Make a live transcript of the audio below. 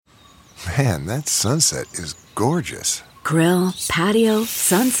Man, that sunset is gorgeous. Grill, patio,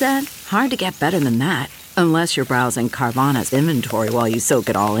 sunset. Hard to get better than that. Unless you're browsing Carvana's inventory while you soak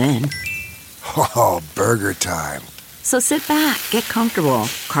it all in. Oh, burger time. So sit back, get comfortable.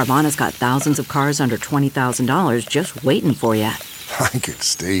 Carvana's got thousands of cars under $20,000 just waiting for you. I could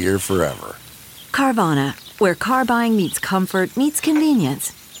stay here forever. Carvana, where car buying meets comfort meets convenience.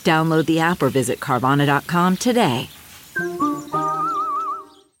 Download the app or visit Carvana.com today.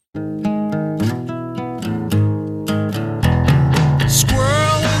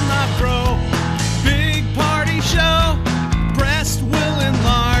 Squirrel in my fro, big party show. Breast will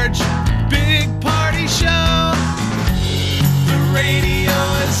enlarge, big party show. The radio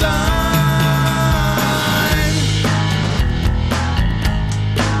is on.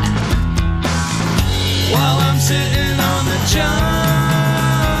 While I'm sitting on the john.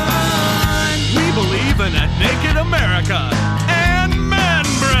 We believe in a naked America and man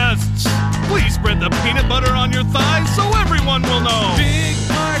breasts. Please spread the peanut butter on your thighs so everyone will know. Big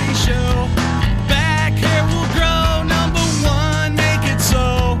party show. Back hair will grow. Number one, make it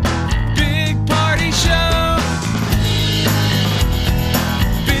so. Big party show.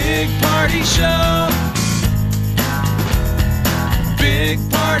 Big party show. Big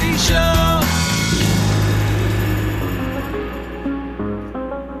party show.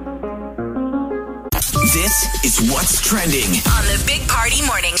 This is what's trending on the Big Party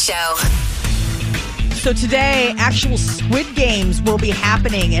Morning Show. So today, actual Squid Games will be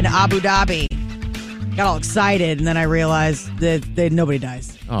happening in Abu Dhabi. Got all excited, and then I realized that nobody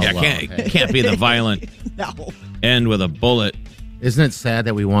dies. Oh, yeah, well, can't be the violent No. end with a bullet. Isn't it sad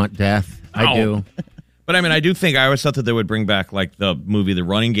that we want death? I do. But I mean, I do think I always thought that they would bring back like the movie The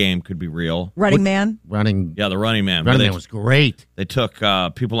Running Game could be real. Running Man? Yeah, The Running Man. Running Man was great. They took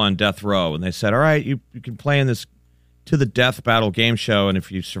people on death row and they said, all right, you can play in this to the death battle game show, and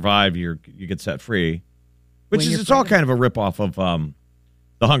if you survive, you get set free. Which is it's all kind of a ripoff of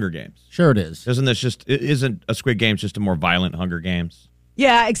the Hunger Games. Sure it is. Isn't a Squid Games just a more violent Hunger Games?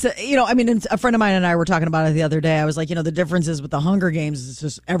 Yeah, except, I mean, a friend of mine and I were talking about it the other day. I was like, the difference is with the Hunger Games, it's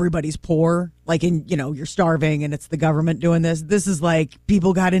just everybody's poor. Like, you're starving and it's the government doing this. This is like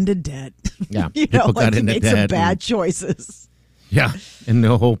people got into debt. Yeah, people got into debt. Made some bad choices. Yeah, and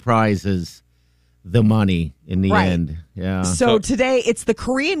the whole prize is the money in the end. Yeah. So today, it's the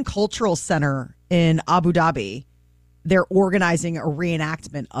Korean Cultural Center in Abu Dhabi. They're organizing a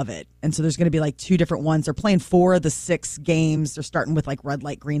reenactment of it. And so there's going to be like 2 different ones. They're playing 4 of the 6 games. They're starting with like red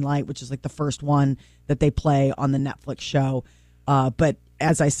light, green light, which is like the first one that they play on the Netflix show. But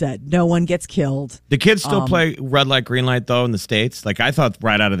as I said, no one gets killed. Do kids still play red light, green light, though, in the States? Like, I thought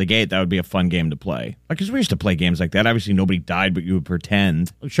right out of the gate that would be a fun game to play. Because we used to play games like that. Obviously, nobody died, but you would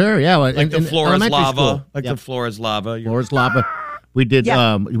pretend. Sure, yeah. Like the floor is lava. School. The floor is lava. Floor is lava. We did,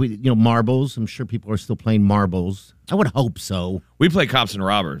 marbles. I'm sure people are still playing marbles. I would hope so. We play cops and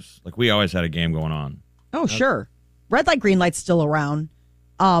robbers. Like, we always had a game going on. Oh, sure. Red light, green light's still around.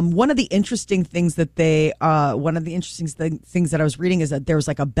 One of the interesting things that things that I was reading is that there was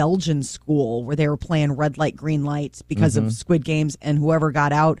like a Belgian school where they were playing red light, green light because of Squid Games, and whoever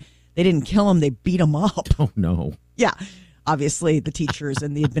got out, they didn't kill them, they beat them up. Oh, no. Yeah. Obviously, the teachers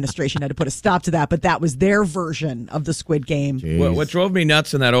and the administration had to put a stop to that, but that was their version of the Squid Game. What drove me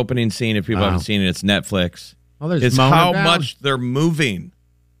nuts in that opening scene, if people haven't seen it, it's Netflix, is how much they're moving.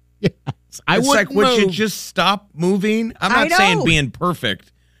 Yes. It's like, would you just stop moving? I'm not saying being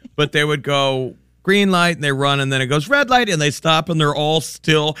perfect, but they would go green light and they run, and then it goes red light and they stop and they're all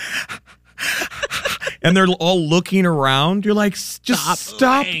still and they're all looking around. You're like, just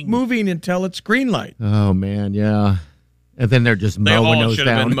stop moving until it's green light. Oh, man, yeah. And then they're just mowing those down. They all should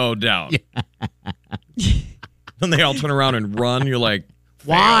have been mowed down. Yeah. Then they all turn around and run. You're like,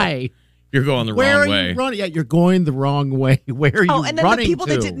 why? You're going the wrong way. Where are you running? Yeah, you're going the wrong way. Where are you running to? Oh, and then the people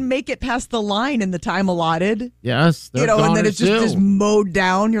that didn't make it past the line in the time allotted. Yes, they're and then it's just mowed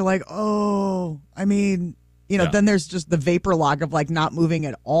down. You're like, oh, I mean, then there's just the vapor lock of like not moving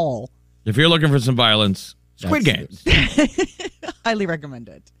at all. If you're looking for some violence, Squid Games. Highly recommend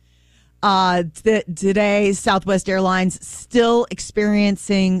it. Today, Southwest Airlines still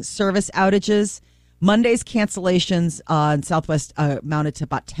experiencing service outages. Monday's cancellations on Southwest amounted to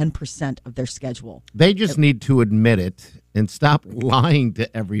about 10% of their schedule. They just need to admit it and stop lying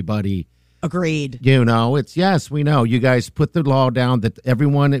to everybody. Agreed. It's yes, we know. You guys put the law down that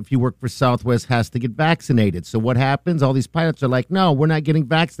everyone, if you work for Southwest, has to get vaccinated. So what happens? All these pilots are like, no, we're not getting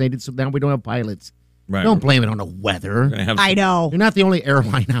vaccinated, so now we don't have pilots. Right. Don't blame it on the weather. I know. You're not the only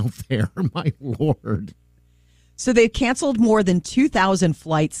airline out there, my Lord. So they've canceled more than 2,000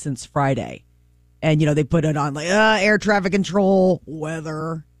 flights since Friday. And, they put it on like air traffic control,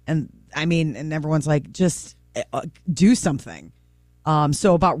 weather. And I mean, and everyone's like, just do something.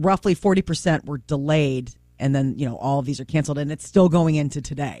 So about roughly 40% were delayed. And then, all of these are canceled, and it's still going into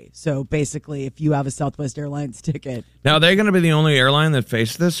today. So basically, if you have a Southwest Airlines ticket. Now, are they going to be the only airline that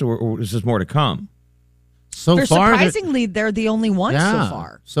faced this, or is there more to come? Surprisingly, they're the only ones so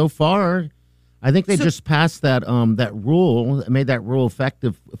far. So far, I think they just passed that rule, made that rule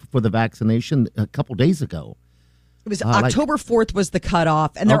effective for the vaccination a couple days ago. It was October 4th was the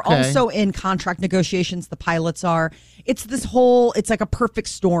cutoff, and they're also in contract negotiations. The pilots are. It's this whole. It's like a perfect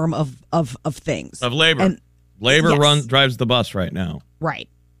storm of things Of labor. And labor drives the bus right now. Right.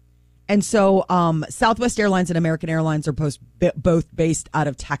 And so Southwest Airlines and American Airlines are both based out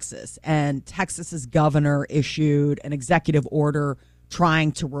of Texas. And Texas's governor issued an executive order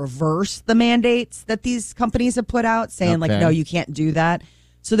trying to reverse the mandates that these companies have put out, saying, no, you can't do that.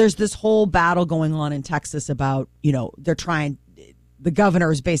 So there's this whole battle going on in Texas about, they're trying. The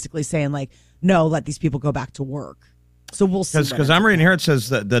governor is basically saying, no, let these people go back to work. So we'll see. Because I'm reading here, it says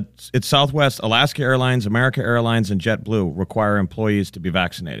that it's Southwest, Alaska Airlines, America Airlines, and JetBlue require employees to be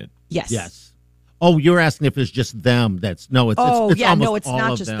vaccinated. Yes. Oh, you're asking if it's just them? It's not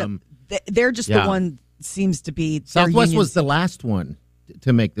just them. They're just the one seems to be. Southwest was the last one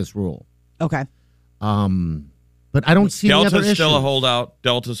to make this rule. Okay. But I don't see any other issues. Delta's still a holdout.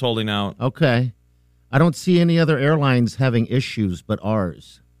 Delta's holding out. Okay. I don't see any other airlines having issues but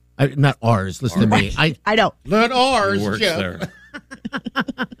ours. Not ours. Listen to me. I don't. Not ours, works Jeff. there.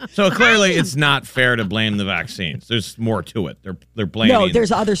 So clearly, it's not fair to blame the vaccines. There's more to it. They're blaming. No,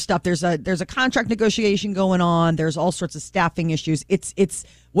 there's other stuff. There's a contract negotiation going on. There's all sorts of staffing issues. It's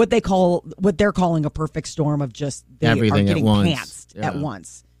what they're calling a perfect storm of just everything are getting pantsed at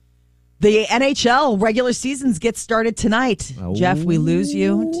once. The NHL regular seasons get started tonight. Oh. Jeff, we lose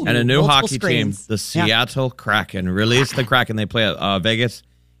you. And a new hockey screens. team, the Seattle Kraken, released the Kraken. They play at Vegas,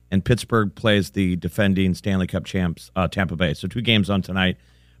 and Pittsburgh plays the defending Stanley Cup champs, Tampa Bay. So 2 games on tonight.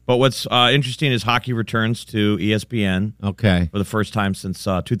 But what's interesting is hockey returns to ESPN. Okay. For the first time since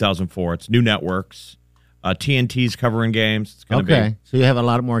 2004. It's new networks. TNT's covering games. It's gonna be. So you have a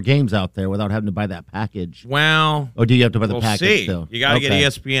lot more games out there without having to buy that package. Well, or do you have to buy the we'll package see. still? You got to get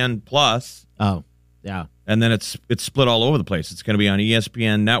ESPN Plus. Oh, yeah. And then it's split all over the place. It's going to be on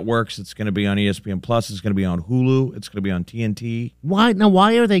ESPN networks. It's going to be on ESPN Plus. It's going to be on Hulu. It's going to be on TNT.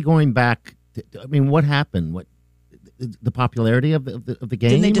 Why are they going back? What happened? What the popularity of the game?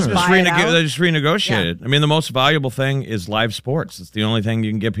 Didn't they just buy it out? They just renegotiated. Yeah. I mean, the most valuable thing is live sports. It's the only thing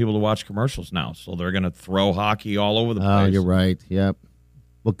you can get people to watch commercials now. So they're going to throw hockey all over the place. Oh, you're right. Yep.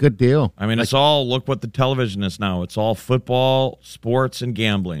 Well, good deal. I mean, it's all, look what the television is now. It's all football, sports, and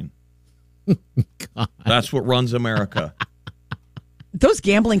gambling. God. That's what runs America. Those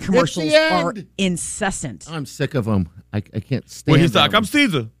gambling commercials are incessant. I'm sick of them. I can't stand them. Well, he's like, I'm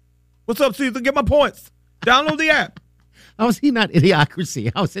Caesar. What's up, Caesar? Get my points. Download the app. How is he not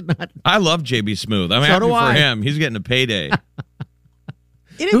Idiocracy? How is it not? I love JB Smooth. I'm happy for him. He's getting a payday.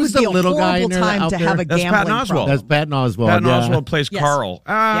 Who's the little guy in there time to have a That's gambling Patton Oswalt. problem. That's Patton Oswalt. Patton Oswalt plays Carl.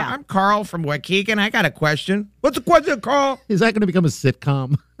 Yeah. I'm Carl from Waukegan. I got a question. What's the question, Carl? Is that going to become a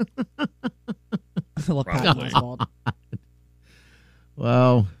sitcom? Look, Patton Oswalt.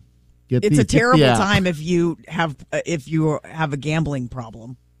 Well, it's a terrible time if you have a gambling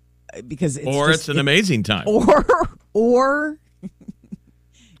problem, because it's an amazing time. Or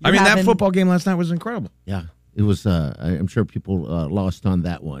I mean, that football game last night was incredible. Yeah, it was. I'm sure people lost on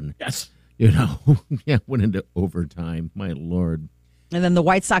that one. Yes, went into overtime. My Lord. And then the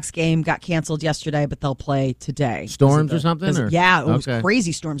White Sox game got canceled yesterday, but they'll play today. Storms or something? Yeah, it was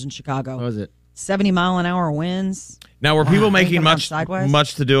crazy storms in Chicago. What was it? 70-mile-an-hour winds. Now, were people making much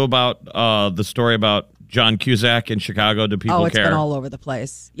to do about the story about John Cusack in Chicago? Do people care? Oh, it's been all over the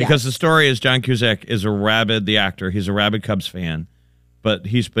place. Because the story is John Cusack is the actor. He's a rabid Cubs fan, but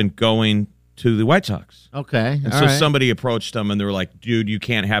he's been going to the White Sox. Okay. And so somebody approached him, and they were like, dude, you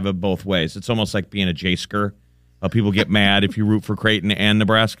can't have it both ways. It's almost like being a J-sker. People get mad if you root for Creighton and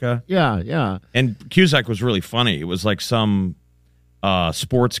Nebraska. Yeah. And Cusack was really funny. It was like some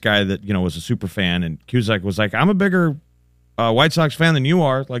sports guy that was a super fan, and Cusack was like, I'm a bigger White Sox fan than you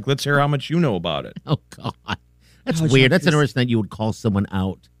are. Like, let's hear how much you know about it. Oh God, that's weird. That's interesting that you would call someone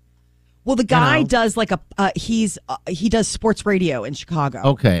out. Well, the guy does like he does sports radio in Chicago.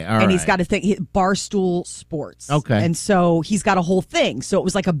 Okay, all right. And he's got a thing, Barstool Sports. Okay, and so he's got a whole thing. So it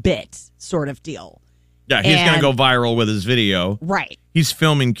was like a bit sort of deal. Yeah, he's going to go viral with his video. Right. He's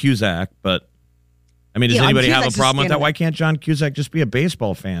filming Cusack, but I mean, does anybody have a problem with that? Why can't John Cusack just be a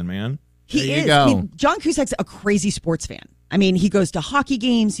baseball fan, man? He is. I mean, John Cusack's a crazy sports fan. I mean, he goes to hockey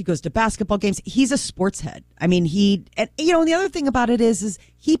games. He goes to basketball games. He's a sports head. I mean, and the other thing about it is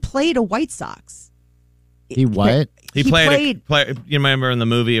he played a White Sox. He what? He played. You remember in the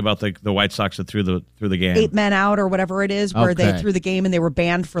movie about the White Sox that threw the game? 8 Men Out or whatever it is, where they threw the game and they were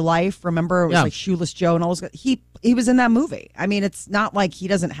banned for life. Remember, it was like Shoeless Joe and all those guys. He was in that movie. I mean, it's not like he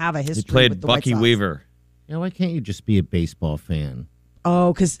doesn't have a history. He played with the Bucky White Sox. Weaver. Why can't you just be a baseball fan?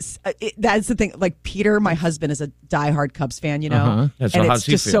 Oh, because that's the thing. Like Peter, my husband, is a diehard Cubs fan, you know? Uh-huh. Yeah, so and how's it's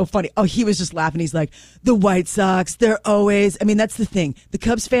he just feel? so funny. Oh, he was just laughing. He's like, the White Sox, they're always, I mean, that's the thing. The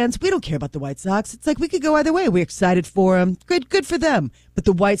Cubs fans, we don't care about the White Sox. It's like we could go either way. We're excited for them. Good for them. But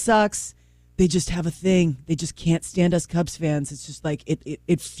the White Sox, they just have a thing. They just can't stand us Cubs fans. It's just like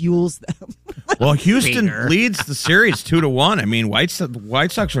it fuels them. Well, Houston leads the series 2-1. I mean, White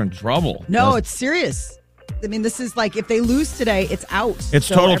Sox are in trouble. No, it's serious. I mean, this is like if they lose today, it's out. It's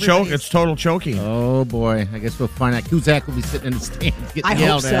So total choke. everybody's- It's total choking. Oh, boy. I guess we'll find out. Kuzak will be sitting in the stands getting I hope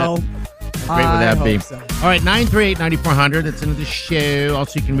yelled so. at. How great would that be? So. All right, 938-9400. That's into the show.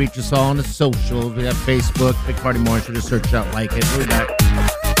 Also, you can reach us all on the socials. We have Facebook, Big Party Morning Show. Just search out Like It. We're back.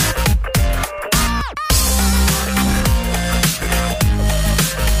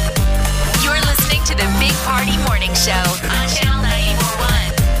 You're listening to the Big Party Morning Show on Channel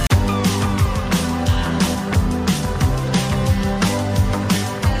 941.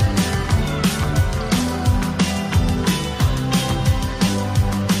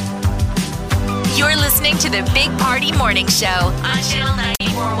 You're listening to the Big Party Morning Show on Channel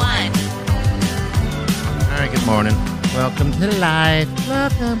 941. All right, good morning. Welcome to life.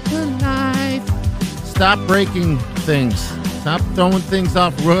 Welcome to life. Stop breaking things. Stop throwing things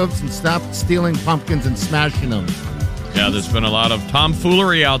off roofs and stop stealing pumpkins and smashing them. Yeah, there's been a lot of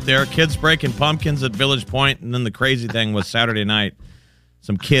tomfoolery out there. Kids breaking pumpkins at Village Point, and then the crazy thing was Saturday night.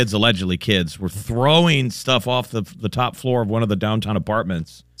 Some kids, allegedly kids, were throwing stuff off the top floor of one of the downtown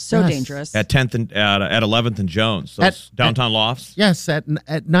apartments So Yes. dangerous. at 10th and at 11th and Jones. Those downtown lofts. Yes, at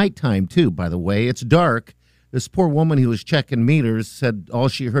nighttime, too, by the way. It's dark. This poor woman who was checking meters said all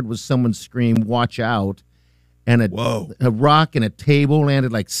she heard was someone scream, "Watch out." And a rock and a table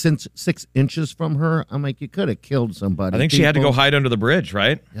landed like 6 inches from her. I'm like, you could have killed somebody. I think she had to go hide under the bridge,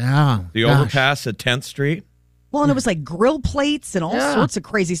 right? Yeah. The gosh. overpass at 10th Street. Well, and it was like grill plates and all sorts of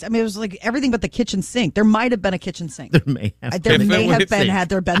crazy stuff. I mean, it was like everything but the kitchen sink. There might have been a kitchen sink. There may have There been. may have been, Sink. had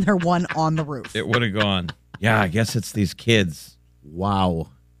there been there one on the roof. It would have gone. Yeah, I guess it's these kids. Wow.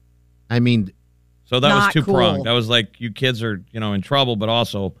 I mean, So that was Not two-pronged. cool. That was like, you kids are, in trouble, but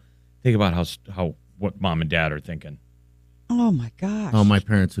also think about how what mom and dad are thinking. Oh, my gosh. my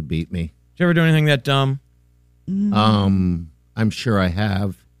parents would beat me. Did you ever do anything that dumb? I'm sure I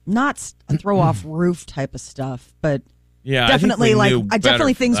have. Not a throw off roof type of stuff, but Yeah, definitely I think we knew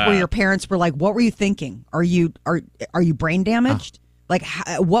definitely better things for where that. your parents were like, "What were you thinking? Are you brain damaged?" Like,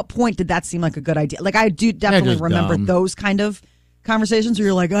 at what point did that seem like a good idea? Like, I do definitely just remember dumb. those kind of conversations where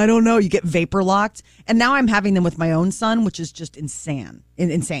you're like, "I don't know." You get vapor locked, and now I'm having them with my own son, which is just insane.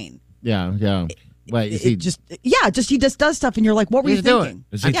 Yeah. Wait, is He just does stuff, and you're like, "What were you He's doing thinking?"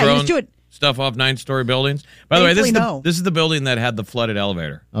 Is he yeah, throwing just do it. stuff off 9-story buildings? By the way, Thankfully, no. this is the building that had the flooded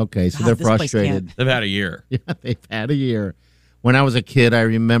elevator. Okay, so God, they're this place frustrated. can't. They've had a year. Yeah, they've had a year. When I was a kid, I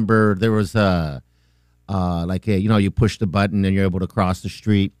remember there was you push the button and you're able to cross the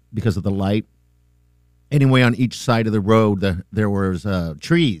street because of the light. Anyway, on each side of the road, there was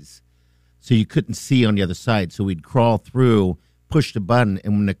trees, so you couldn't see on the other side. So we'd crawl through, push the button,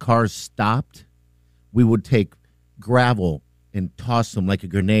 and when the cars stopped, we would take gravel and toss them like a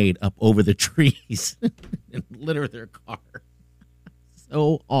grenade up over the trees and litter their car.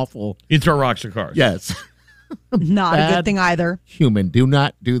 So awful. You throw rocks at cars. Yes. Not a Bad good thing either. Human, do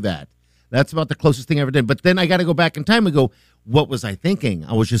not do that. That's about the closest thing I ever did. But then I got to go back in time and go, what was I thinking?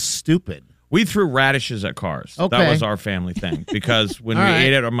 I was just stupid. We threw radishes at cars. Okay. That was our family thing. Because when we All right.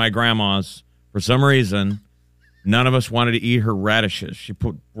 ate it at my grandma's, for some reason, none of us wanted to eat her radishes. She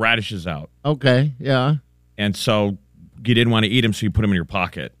put radishes out. Okay, yeah. And so you didn't want to eat them, so you put them in your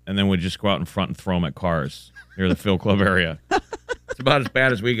pocket. And then we'd just go out in front and throw them at cars near the Phil Club area. It's about as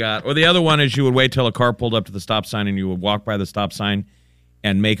bad as we got. Or the other one is you would wait till a car pulled up to the stop sign and you would walk by the stop sign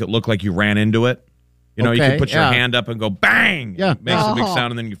and make it look like you ran into it. You know, you Okay, could put your yeah. hand up and go bang. Yeah. It makes a big Oh.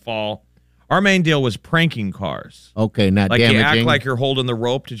 sound and then you fall. Our main deal was pranking cars. Okay, not Like damaging. you act like you're holding the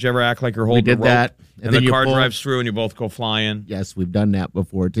rope. Did you ever act like you're holding did the rope? that. And, And then the you car pull. drives through and you both go flying. Yes, we've done that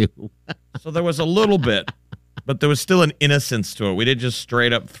before, too. So there was a little bit, but there was still an innocence to it. We didn't just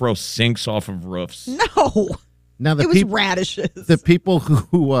straight up throw sinks off of roofs. No, Now, the it was people, radishes. the people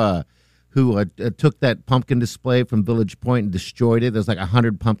who took that pumpkin display from Village Point and destroyed it, there's like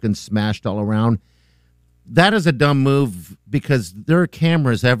 100 pumpkins smashed all around. that is a dumb move because there are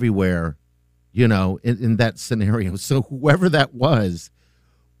cameras everywhere, in that scenario. So whoever that was,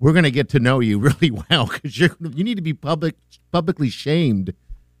 we're going to get to know you really well because you need to be publicly shamed.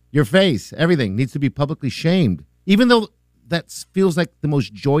 Your face, everything needs to be publicly shamed. Even though that feels like the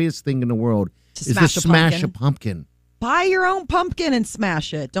most joyous thing in the world is to smash a pumpkin. Buy your own pumpkin and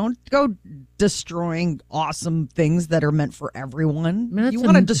smash it. Don't go destroying awesome things that are meant for everyone. You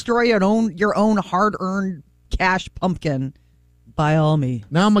want to destroy your own hard-earned cash pumpkin, by all means.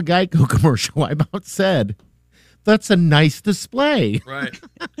 Now I'm a Geico commercial. I about said, that's a nice display. Right.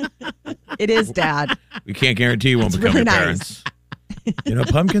 It is, Dad. We can't guarantee you won't become really your nice.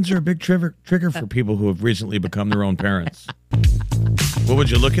 parents. Pumpkins are a big trigger for people who have recently become their own parents. Well,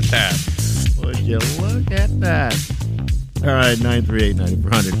 would you look at that? Would you look at that? All right,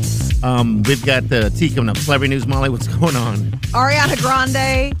 938-9400. We've got the tea coming up. Celebrity News, Molly, what's going on? Ariana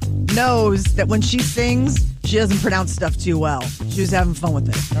Grande knows that when she sings, she doesn't pronounce stuff too well. She was having fun with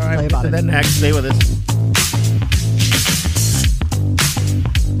it. All right, Tell you about it. Then next, stay with us.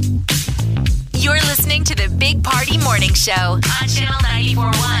 You're listening to the Big Party Morning Show on Channel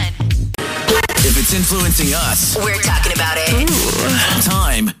 94.1. If it's influencing us, We're talking about it.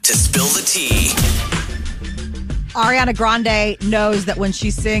 time to spill the tea. Ariana Grande knows that when she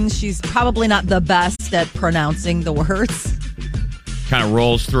sings, she's probably not the best at pronouncing the words. Kind of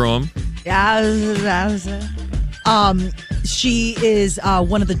rolls through them. She is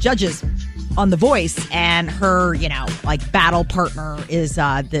one of the judges on The Voice, and her, battle partner is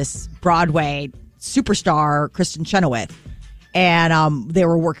this Broadway superstar, Kristen Chenoweth. And they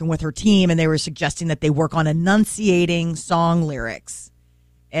were working with her team, and they were suggesting that they work on enunciating song lyrics.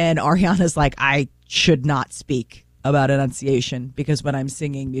 And Ariana's like, I should not speak about enunciation because when I'm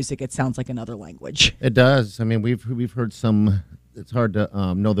singing music, it sounds like another language. It does. I mean, we've heard some. It's hard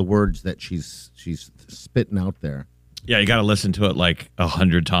to know the words that she's spitting out there. Yeah, you got to listen to it like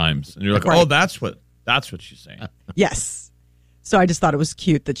 100 times, and you're like, Right. "Oh, that's what she's saying." Yes. So I just thought it was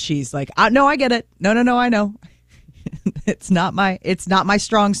cute that she's like, no, I get it. No, I know. It's not my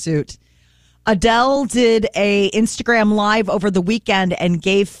strong suit. Adele did a Instagram live over the weekend and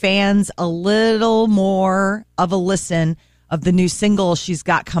gave fans a little more of a listen of the new single she's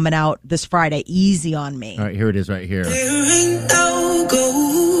got coming out this Friday, Easy on Me. All right, here it is right here. There ain't no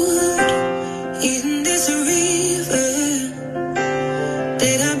gold in this river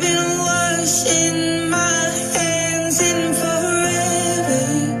that I've been washing my hands in forever.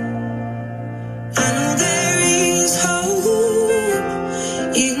 I know there is hope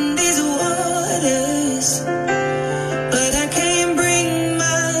in these waters, but I can't bring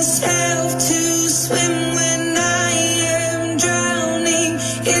myself to swim when I am drowning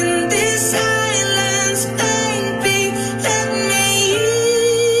in this silence. Baby, let me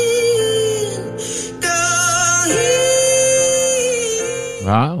in. Go in.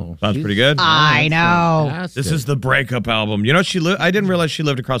 Wow, Sounds pretty good. I know. Fantastic. This is the breakup album. I didn't realize she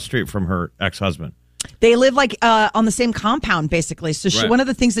lived across the street from her ex-husband. They live on the same compound, basically. So Right. one of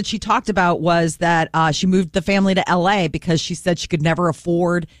the things that she talked about was that she moved the family to LA because she said she could never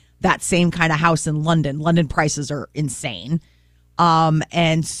afford that same kind of house in London. London prices are insane.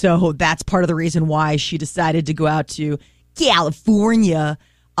 And so that's part of the reason why she decided to go out to California.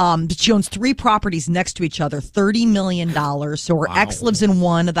 But she owns 3 properties next to each other, $30 million. So her ex lives in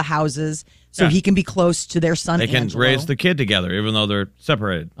one of the houses so he can be close to their son, They can Angelo. raise the kid together, even though they're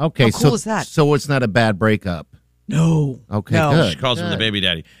separated. Okay, How cool so is that? So it's not a bad breakup. No. Okay, No. good. She calls him the good. baby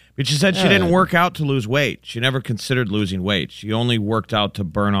daddy. But she said she didn't work out to lose weight. She never considered losing weight. She only worked out to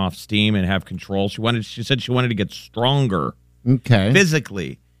burn off steam and have control. She said she wanted to get stronger Okay.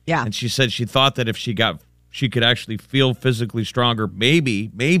 physically. Yeah. And she said she thought that if she could actually feel physically stronger,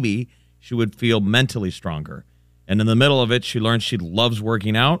 maybe she would feel mentally stronger. And in the middle of it, she learned she loves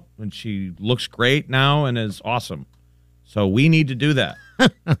working out, and she looks great now and is awesome. So we need to do that.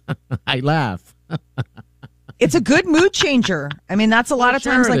 I laugh. It's a good mood changer. I mean, that's a lot of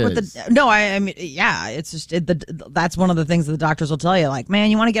Sure times like it with is. the no. I mean, yeah, it's just that's one of the things that the doctors will tell you. Like, man,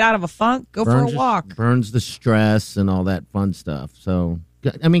 you want to get out of a funk? Go for a walk. Burns the stress and all that fun stuff. So,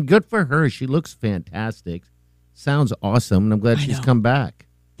 I mean, good for her. She looks fantastic. Sounds awesome. And I'm glad she's know. come back.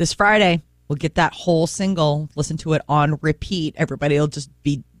 This Friday, we'll get that whole single. Listen to it on repeat. Everybody will just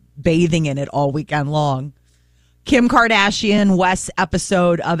be bathing in it all weekend long. Kim Kardashian West's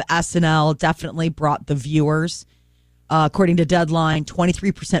episode of SNL definitely brought the viewers, according to Deadline,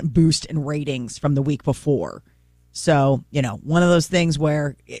 23% boost in ratings from the week before. So, one of those things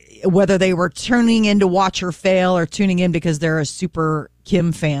where whether they were tuning in to watch her fail or tuning in because they're a super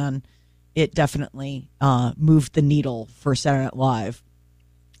Kim fan, it definitely moved the needle for Saturday Night Live.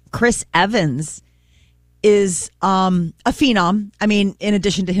 Chris Evans is a phenom. I mean, in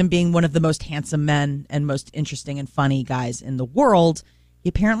addition to him being one of the most handsome men and most interesting and funny guys in the world, he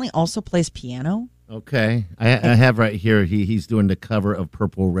apparently also plays piano. Okay. I have right here, he's doing the cover of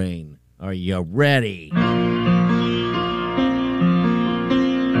Purple Rain. Are you ready?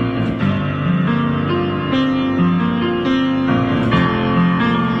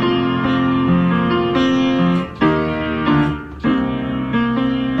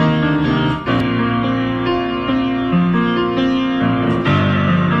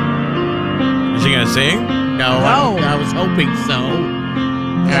 Is he going to sing? No. I was hoping so.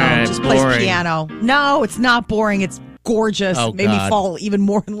 No, just plays piano. No, it's not boring. It's gorgeous. Oh, Made me God. fall even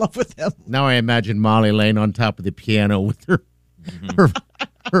more in love with him. Now I imagine Molly laying on top of the piano with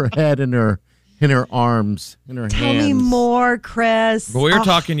her head in her arms, in her Tell hands. me more, Chris. But we were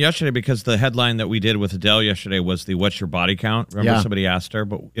talking yesterday because the headline that we did with Adele yesterday was the "What's your body count?" Remember, Yeah. somebody asked her,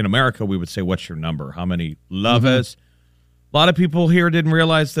 but in America we would say, "What's your number? How many lovers?" A lot of people here didn't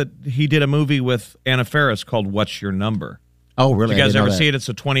realize that he did a movie with Anna Faris called "What's Your Number." Oh, really? Did you guys I didn't ever know see that. it? It's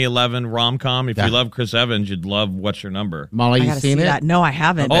a 2011 rom-com. If Yeah. you love Chris Evans, you'd love "What's Your Number." Molly, I you gotta seen see it? that. No, I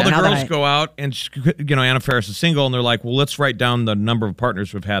haven't. All the Now that girls I- go out, and Anna Faris is single, and they're like, "Well, let's write down the number of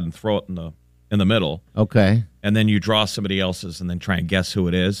partners we've had and throw it in the middle." Okay. And then you draw somebody else's and then try and guess who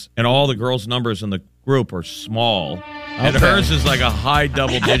it is. And all the girls' numbers in the group are small. And Okay. hers is like a high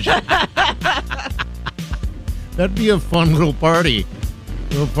double digit. That'd be a fun little party.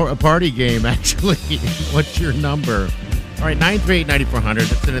 A party game, actually. What's your number? All right, 938-9400.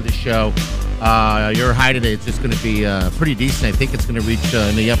 That's the end of the show. Your high today is just going to be pretty decent. I think it's going to reach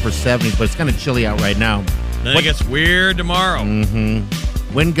in the upper 70s, but it's kind of chilly out right now. Then it gets weird tomorrow.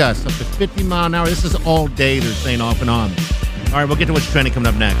 Wind gusts up to 50 mile an hour. This is all day, they're saying, off and on. All right, we'll get to what's trending coming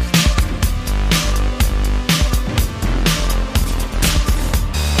up next.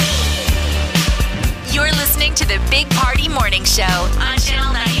 You're listening to the Big Party Morning Show on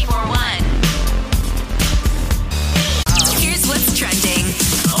Channel 94.1. Here's what's trending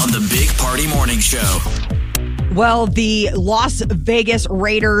On the Big Party Morning Show. Well, the Las Vegas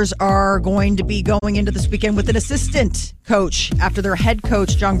Raiders are going to be going into this weekend with an assistant coach after their head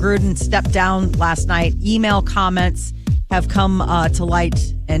coach, John Gruden, stepped down last night. Email comments have come to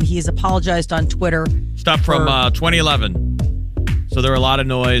light, and he has apologized on Twitter. Stuff from 2011. So there were a lot of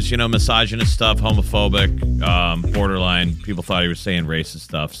noise, misogynist stuff, homophobic, borderline. People thought he was saying racist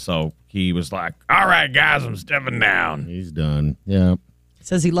stuff. So he was like, all right, guys, I'm stepping down. He's done. Yeah.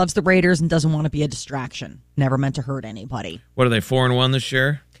 Says he loves the Raiders and doesn't want to be a distraction. Never meant to hurt anybody. What are they, 4-1 this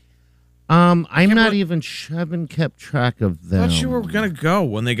year? I'm not even haven't kept track of them. I thought you were going to go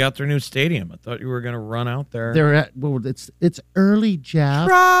when they got their new stadium. I thought you were going to run out there. They're at, well, it's early, Jeff.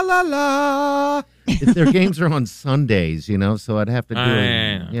 Tra-la-la. Their games are on Sundays, so I'd have to do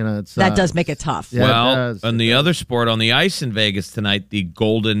it. It's That does make it tough. Yeah, it Well, does. on the other sport, on the ice in Vegas tonight, the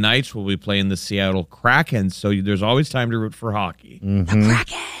Golden Knights will be playing the Seattle Kraken. So there's always time to root for hockey. The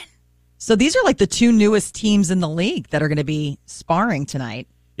Kraken. So these are like the two newest teams in the league that are going to be sparring tonight.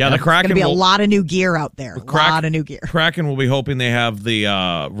 Yeah, the There's Kraken going to be a will- lot of new gear out there. A lot of new gear. Kraken will be hoping they have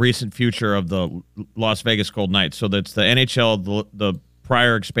the recent future of the Las Vegas Golden Knights. So that's the NHL, the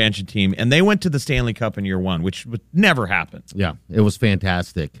prior expansion team, and they went to the Stanley Cup in year one, which would never happen. Yeah, it was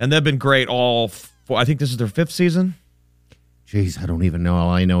fantastic. And they've been great I think this is their 5th season. Jeez, I don't even know. All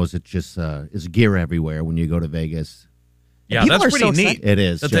I know is it just is gear everywhere when you go to Vegas. Yeah, People that's are pretty so neat. excited. It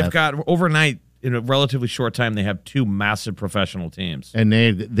is, That Jeff. they've got overnight, in a relatively short time, they have 2 massive professional teams. And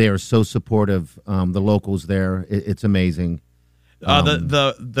they are so supportive. The locals there, it's amazing.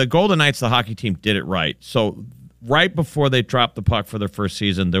 The Golden Knights, the hockey team, did it right. So right before they dropped the puck for their first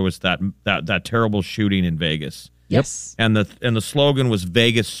season, there was that terrible shooting in Vegas. Yes. And the slogan was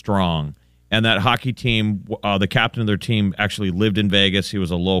Vegas Strong. And that hockey team, the captain of their team actually lived in Vegas. He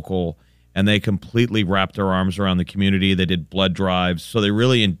was a local, and they completely wrapped their arms around the community. They did blood drives. So they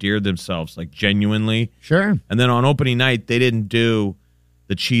really endeared themselves, like genuinely. Sure. And then on opening night, they didn't do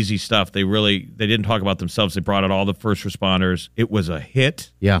the cheesy stuff. They didn't talk about themselves. They brought out all the first responders. It was a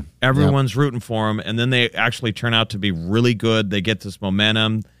hit. Yeah. Everyone's rooting for them. And then they actually turn out to be really good. They get this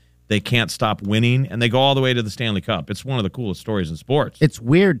momentum. They can't stop winning, and they go all the way to the Stanley Cup. It's one of the coolest stories in sports. It's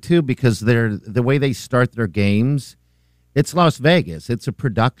weird, too, because the way they start their games, it's Las Vegas. It's a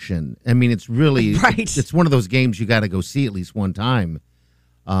production. I mean, it's really Right. It's one of those games you got to go see at least one time.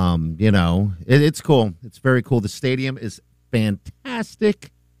 It's cool. It's very cool. The stadium is fantastic.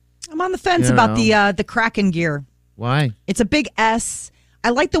 I'm on the fence You about know. the Kraken gear. Why? It's a big S. I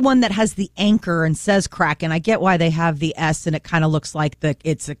like the one that has the anchor and says Kraken. I get why they have the S, and it kind of looks like it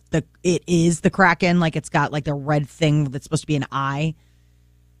is the Kraken, like it's got like the red thing that's supposed to be an eye.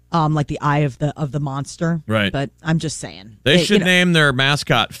 like the eye of the monster. Right. But I'm just saying. They should name their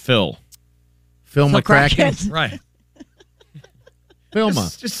mascot Phil. Phil McCracken. Right.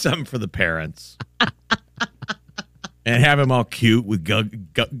 Philma. Just something for the parents. And have him all cute with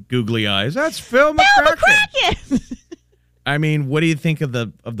googly eyes. That's Phil McCracken. I mean, what do you think of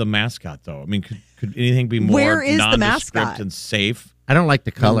the mascot, though? I mean, could anything be more Where is the nondescript mascot? and safe? I don't like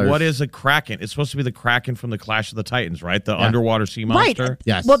the colors. What is a Kraken? It's supposed to be the Kraken from the Clash of the Titans, right? The underwater sea monster. Right.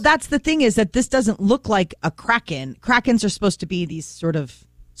 Yes. Well, that's the thing is that this doesn't look like a kraken. Krakens are supposed to be these sort of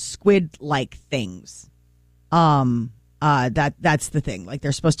squid-like things. That's the thing. Like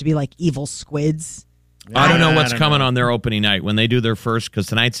they're supposed to be like evil squids. I don't know what's coming on their opening night when they do their first, because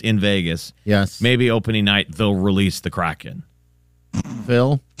tonight's in Vegas. Yes. Maybe opening night they'll release the Kraken.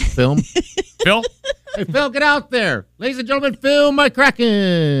 Phil? Film? Phil? Hey, Phil, get out there. Ladies and gentlemen, Phil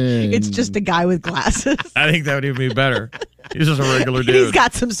McCracken. It's just a guy with glasses. I think that would even be better. He's just a regular dude. He's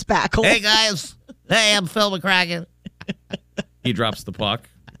got some spackle. Hey, guys. Hey, I'm Phil McCracken. He drops the puck.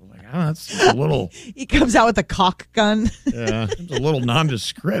 I'm like, oh, that's a little... He comes out with a caulk gun. Yeah. It's a little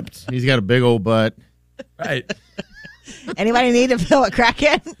nondescript. He's got a big old butt. Right. Anybody need to fill a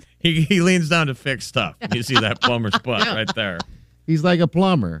Kraken? He leans down to fix stuff. You see that plumber's butt right there. He's like a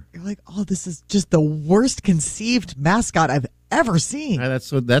plumber. You're like, oh, this is just the worst conceived mascot I've ever seen.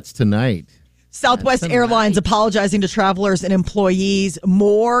 That's tonight. Southwest Airlines apologizing to travelers and employees.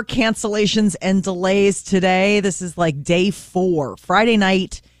 More cancellations and delays today. This is like day 4. Friday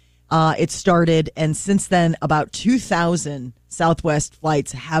night, it started. And since then, about 2,000 Southwest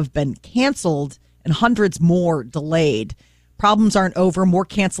flights have been canceled and hundreds more delayed. Problems aren't over. More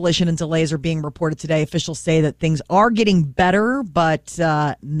cancellation and delays are being reported today. Officials say that things are getting better, but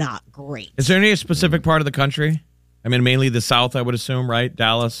not great. Is there any specific part of the country? I mean, mainly the South, I would assume, right?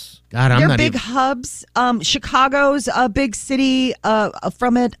 Dallas? God, They're big hubs. Chicago's a big city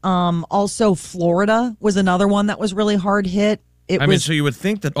from it. Also, Florida was another one that was really hard hit. I mean, so you would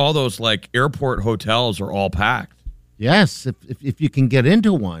think that all those like airport hotels are all packed. Yes, if you can get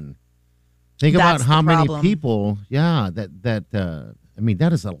into one. Think about how many people. Yeah, I mean,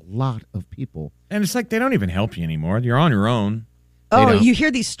 that is a lot of people. And it's like they don't even help you anymore. You're on your own. Oh, you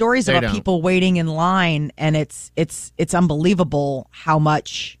hear these stories about people waiting in line, and it's unbelievable how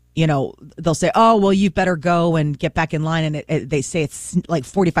much, they'll say, oh, well, you better go and get back in line. And they say it's like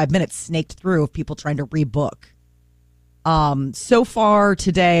 45 minutes snaked through of people trying to rebook. So far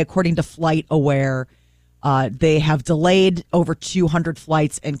today, according to FlightAware, they have delayed over 200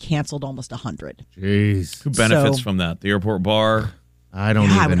 flights and canceled almost 100. Jeez. Who benefits from that? The airport bar? I don't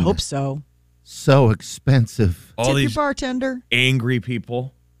even. I would hope so. So expensive. All these your bartender. Angry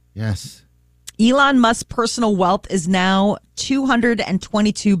people. Yes. Elon Musk's personal wealth is now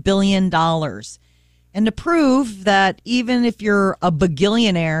 $222 billion. And to prove that even if you're a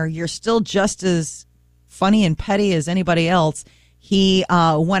bagillionaire, you're still just as funny and petty as anybody else, he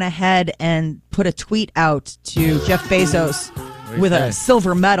went ahead and put a tweet out to Jeff Bezos with a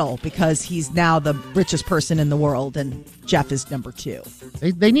silver medal because he's now the richest person in the world, and Jeff is number 2.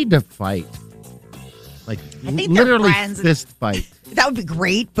 They need to fight. Like, literally fist fight. That would be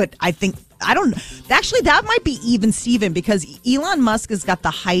great, but actually, that might be even Steven, because Elon Musk has got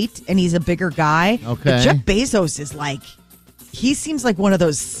the height and he's a bigger guy. Okay. But Jeff Bezos is he seems like one of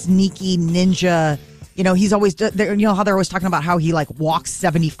those sneaky ninja. He's always, how they're always talking about how he walks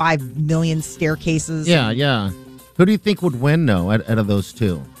 75 million staircases. Yeah. Who do you think would win, though, out of those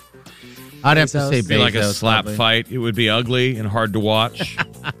two? I'd have to say Bezos. It'd be like a slap fight. It would be ugly and hard to watch.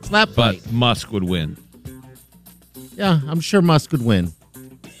 Slap fight. But Musk would win. Yeah, I'm sure Musk would win.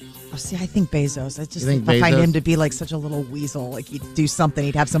 Oh, see, I think Bezos. I just think find Bezos? him to be such a little weasel. He'd do something.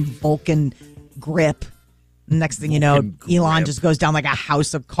 He'd have some Vulcan grip. Next thing you know, Elon just goes down like a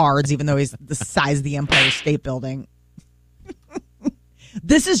house of cards, even though he's the size of the Empire State Building.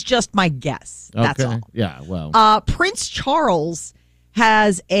 This is just my guess. That's all. Yeah, well. Prince Charles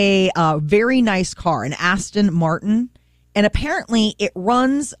has a very nice car, an Aston Martin, and apparently it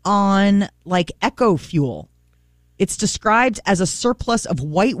runs on eco fuel. It's described as a surplus of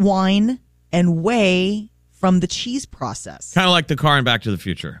white wine and whey from the cheese process. Kind of like the car in Back to the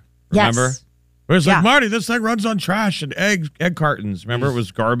Future. Remember? Yes. Where it's like, Marty, this thing runs on trash and egg cartons. Remember, it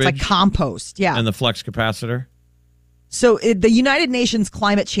was garbage. It's like compost, yeah. And the flux capacitor. So the United Nations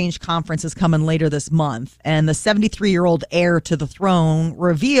Climate Change Conference is coming later this month, and the 73-year-old heir to the throne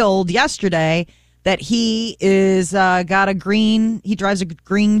revealed yesterday that he is he drives a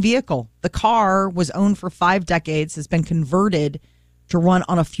green vehicle. The car was owned for 5 decades, has been converted to run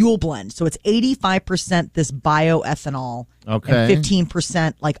on a fuel blend. So it's 85% this bioethanol and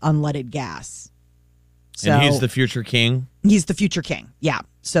 15% unleaded gas. So and he's the future king? He's the future king, yeah.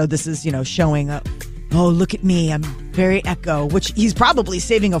 So this is, showing up. Oh, look at me. I'm very eco, which he's probably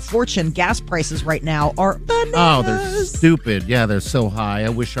saving a fortune. Gas prices right now are bananas. Oh, they're stupid. Yeah, they're so high. I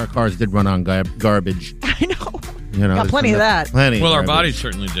wish our cars did run on garbage. I know. Got plenty of that. Plenty. Well, of our garbage. bodies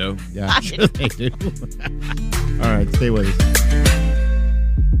certainly do. Yeah, sure they do. All right, stay with us.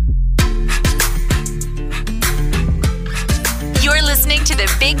 You're listening to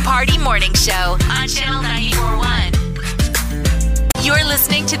the Big Party Morning Show on Channel 94.1. You're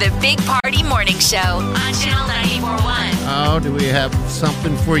listening to the Big Party Morning Show on Channel 94.1. Oh, do we have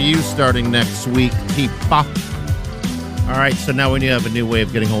something for you starting next week, Peepa? All right, so now when you have a new way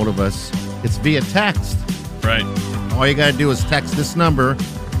of getting hold of us, it's via text. Right. All you got to do is text this number,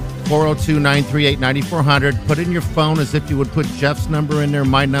 402-938-9400. Put it in your phone as if you would put Jeff's number in there,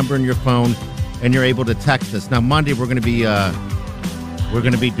 my number in your phone, and you're able to text us. Now, Monday, we're going to be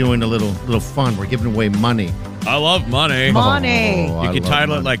doing a little fun. We're giving away money. I love money. Money. Oh, You could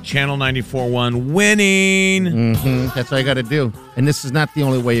title it like Channel 94.1 Winning. Mm-hmm. That's all you got to do. And this is not the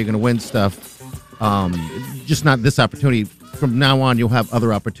only way you're going to win stuff. Just not this opportunity. From now on, you'll have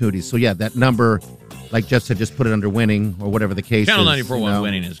other opportunities. So, yeah, that number, like Jeff said, just put it under winning or whatever the case Channel is. 94.1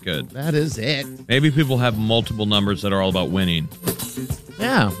 Winning is good. That is it. Maybe people have multiple numbers that are all about winning.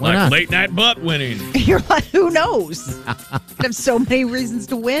 Yeah, why like not? late night butt winning. You're like, who knows? You have so many reasons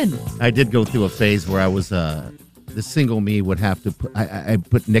to win. I did go through a phase where I was, the single me would have to put, I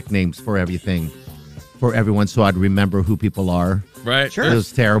put nicknames for everything, for everyone, so I'd remember who people are. Right. Sure. It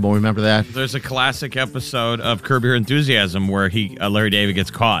was terrible. Remember that? There's a classic episode of Curb Your Enthusiasm where Larry David gets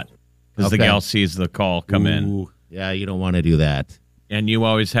caught because the gal sees the call come in. Yeah, you don't want to do that. And you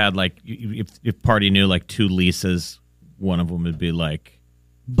always had, like, if Party knew, like, two Lisas, one of them would be like...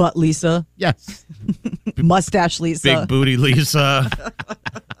 Butt Lisa. Yes. Mustache Lisa. Big booty Lisa.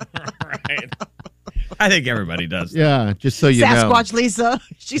 Right. I think everybody does. Yeah, just so you Sasquatch know. Lisa.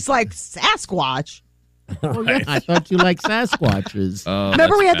 She's like, Sasquatch? Oh, yeah, I thought you liked Sasquatches.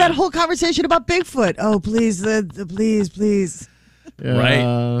 Remember we had that whole conversation about Bigfoot. Oh, please, please. Yeah.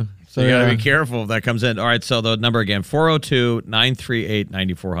 Right. So you got to be careful if that comes in. All right, so the number again,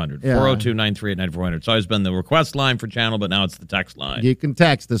 402-938-9400. Yeah. 402-938-9400. It's always been the request line for channel, but now it's the text line. You can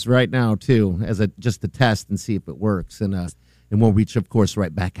text us right now, too, as just a test and see if it works. And we'll reach, of course,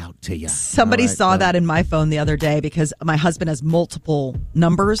 right back out to you. Somebody saw that in my phone the other day because my husband has multiple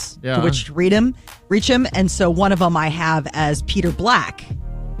numbers to which to reach him. And so one of them I have as Peter Black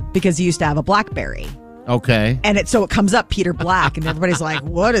because he used to have a BlackBerry. Okay. And so it comes up Peter Black, and everybody's like,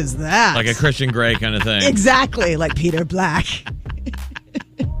 what is that? Like a Christian Grey kind of thing. Exactly, like Peter Black.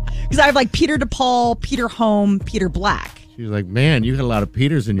 Because I have like Peter DePaul, Peter Home, Peter Black. She's like, man, you got a lot of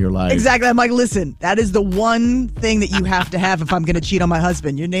Peters in your life. Exactly. I'm like, listen, that is the one thing that you have to have if I'm going to cheat on my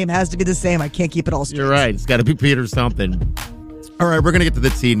husband. Your name has to be the same. I can't keep it all straight. You're right. It's got to be Peter something. All right, we're going to get to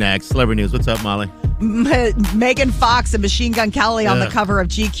the tea next. Celebrity news. What's up, Molly? Megan Fox and Machine Gun Kelly on the cover of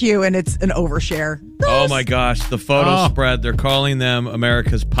GQ, and it's an overshare. Oh, my gosh. The photo spread. They're calling them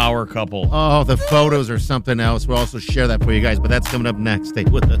America's power couple. Oh, the photos are something else. We'll also share that for you guys, but that's coming up next. Stay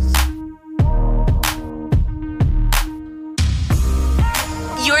with us.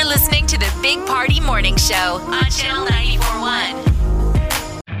 You're listening to the Big Party Morning Show on Channel 94.1.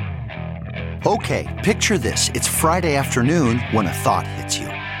 Okay, picture this. It's Friday afternoon when a thought hits you.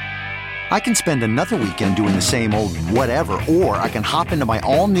 I can spend another weekend doing the same old whatever, or I can hop into my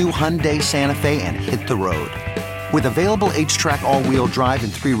all-new Hyundai Santa Fe and hit the road. With available H-Track all-wheel drive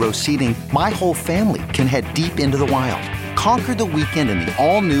and 3-row seating, my whole family can head deep into the wild. Conquer the weekend in the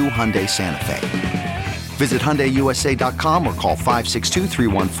all-new Hyundai Santa Fe. Visit HyundaiUSA.com or call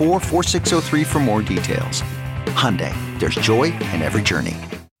 562-314-4603 for more details. Hyundai, there's joy in every journey.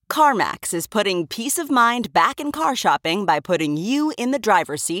 CarMax is putting peace of mind back in car shopping by putting you in the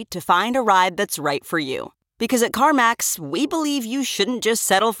driver's seat to find a ride that's right for you. Because at CarMax, we believe you shouldn't just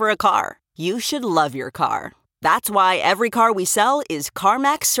settle for a car. You should love your car. That's why every car we sell is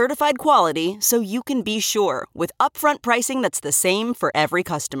CarMax certified quality, so you can be sure with upfront pricing that's the same for every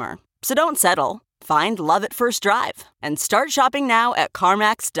customer. So don't settle. Find love at first drive and start shopping now at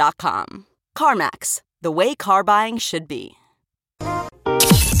CarMax.com. CarMax, the way car buying should be.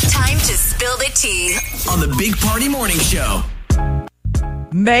 Time to spill the tea on the Big Party Morning Show.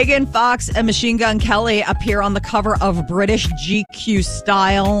 Megan Fox and Machine Gun Kelly appear on the cover of British GQ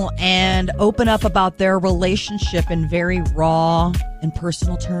Style and open up about their relationship in very raw and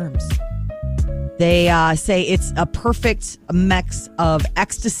personal terms. They say it's a perfect mix of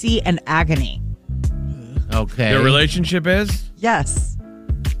ecstasy and agony. Okay. Their relationship is? Yes.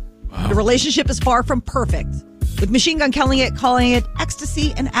 Wow. The relationship is far from perfect, with Machine Gun Kelly calling it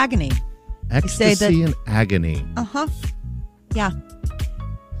ecstasy and agony. Ecstasy and agony. Uh-huh. Yeah.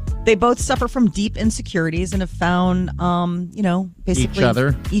 They both suffer from deep insecurities and have found, basically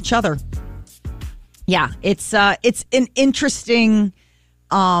each other. Yeah, it's an interesting,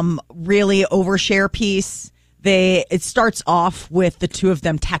 really overshare piece. It starts off with the two of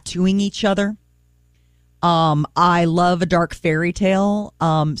them tattooing each other. I love a dark fairy tale.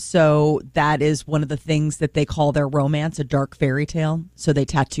 So that is one of the things that they call their romance, a dark fairy tale. So they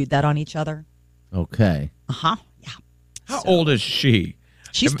tattooed that on each other. Okay. Uh-huh. Yeah. How old is she?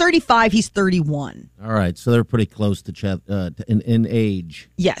 She's 35. He's 31. All right. So they're pretty close to in age.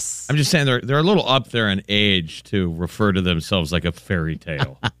 Yes. I'm just saying they're a little up there in age to refer to themselves like a fairy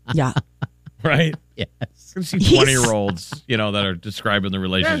tale. Yeah. Right? Yes. I see 20-year-olds, that are describing the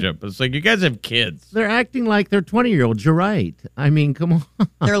relationship. It's like, you guys have kids. They're acting like they're 20-year-olds. You're right. I mean, come on.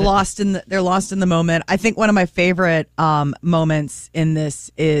 They're lost in the moment. I think one of my favorite moments in this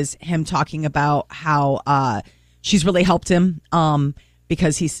is him talking about how she's really helped him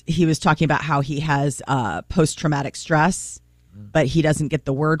because he was talking about how he has post-traumatic stress, but he doesn't get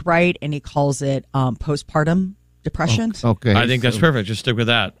the word right, and he calls it postpartum depression. Okay. I think that's perfect. Just stick with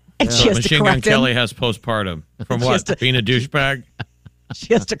that. And she has to Machine Gun correct him. Kelly has postpartum. From what? Being a douchebag?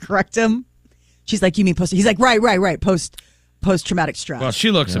 She has to correct him. She's like, you mean post? He's like, right. Post-traumatic stress. Well,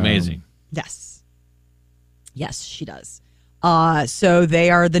 she looks amazing. Yes, she does. So they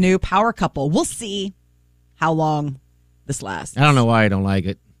are the new power couple. We'll see how long this lasts. I don't know why I don't like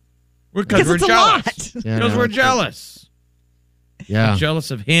it. Because we're it's jealous. a lot. Because we're jealous. Yeah. I'm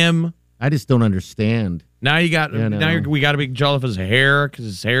jealous of him. I just don't understand. Now we got to be jealous of his hair because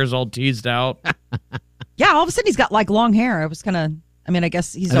his hair's all teased out. Yeah, all of a sudden he's got like long hair. I was kind of. I mean, I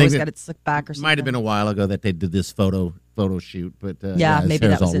guess he's always got it slicked back or something. Might have been a while ago that they did this photo shoot, but his hair's maybe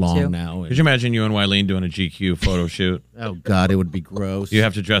that was all it long too. now. Could you imagine you and Wileen doing a GQ photo shoot? Oh God, it would be gross. You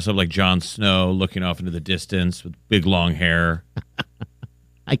have to dress up like Jon Snow, looking off into the distance with big long hair.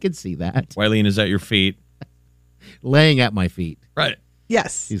 I could see that. Wileen is at your feet, laying at my feet. right?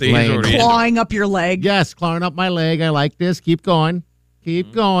 Yes, He's So he's laying. already- clawing up your leg, Yes, clawing up my leg. I like this. Keep going.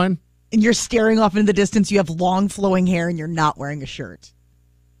 Keep going. and you're staring off into the distance. You have long flowing hair, and you're not wearing a shirt.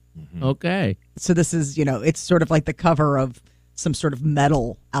 Okay. So this is, it's sort of like the cover of some sort of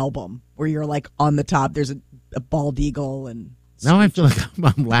metal album where you're like on the top. There's a bald eagle, and Now I feel like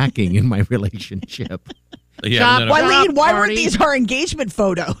I'm lacking in my relationship. Yeah, no, no. Wileen, why party. weren't these our engagement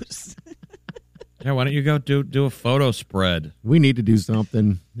photos? Yeah, why don't you go do a photo spread? We need to do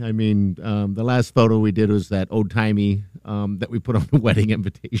something. I mean, the last photo we did was that old timey that we put on the wedding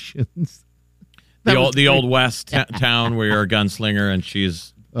invitations. The old West town where you're a gunslinger and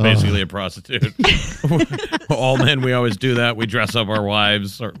she's basically a prostitute. All men, we always do that. We dress up our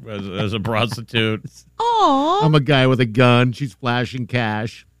wives as a prostitute. Aww. I'm a guy with a gun. She's flashing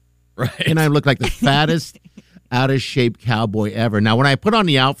cash. Right. And I look like the fattest, out of shape cowboy ever. Now, when I put on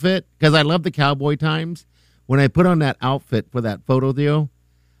the outfit, because I love the cowboy times, when I put on that outfit for that photo deal,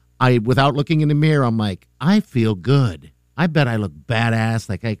 without looking in the mirror, I'm like, I feel good. I bet I look badass.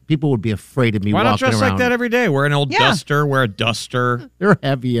 Like people would be afraid of me. Why not walking dress around. like that every day? Wear an old duster. Wear a duster They're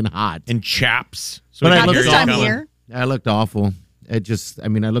heavy and hot. and chaps. So But we I can look hear this you time of coming. year. I looked awful. I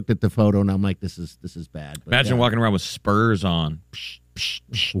looked at the photo and I'm like, this is bad. But Imagine yeah. walking around with spurs on.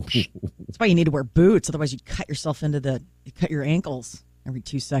 That's why you need to wear boots. Otherwise, you cut yourself you cut your ankles every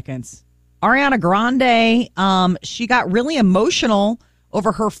 2 seconds. Ariana Grande, she got really emotional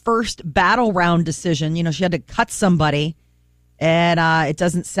over her first battle round decision. She had to cut somebody, and it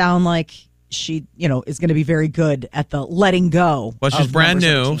doesn't sound like she, is going to be very good at the letting go. Well, she's of brand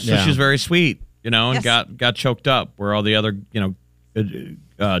members of the new, team. so Yeah. she's very sweet, and Yes. got choked up where all the other,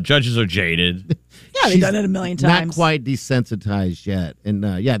 judges are jaded. Yeah, they've She's done it a million Not times. quite desensitized yet. And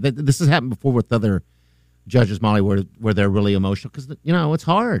this has happened before with other judges, Molly, where they're really emotional because, it's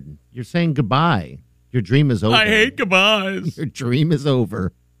hard. You're saying goodbye. Your dream is over. I hate goodbyes. Your dream is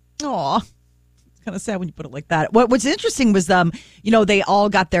over. Aw. It's kind of sad when you put it like that. What's interesting was, they all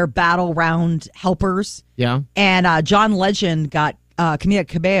got their battle round helpers. Yeah. And John Legend got Camila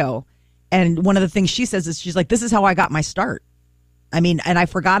Cabello. And one of the things she says is she's like, this is how I got my start. I mean, and I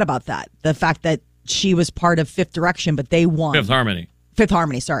forgot about that. The fact that she was part of Fifth Direction, but they won. Fifth Harmony. Fifth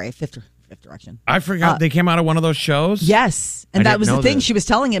Direction. I forgot they came out of one of those shows. Yes. And I that was didn't the know thing. this. She was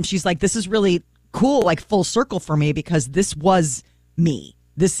telling him, she's like, this is really cool, like full circle for me because this was me.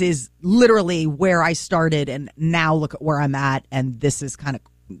 This is literally where I started, and now look at where I'm at, and this is kind of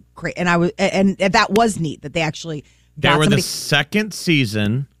great. And and that was neat that they actually They got were somebody. the second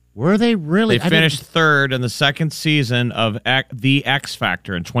season. Were they really? They finished third in the second season of The X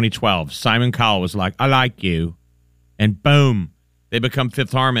Factor in 2012. Simon Cowell was like, I like you. And boom, they become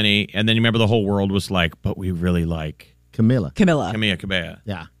Fifth Harmony. And then you remember the whole world was like, but we really like Camila. Camila Cabello.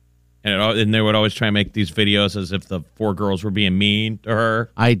 Yeah. And they would always try and make these videos as if the 4 girls were being mean to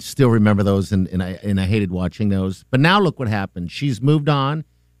her. I still remember those, and I hated watching those. But now look what happened. She's moved on.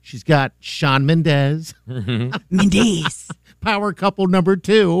 She's got Shawn Mendes. Mendes. Power couple number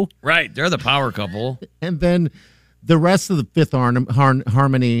 2. Right. They're the power couple. And then the rest of the Fifth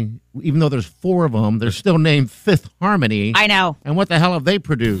Harmony, even though there's 4 of them, they're still named Fifth Harmony. I know. And what the hell have they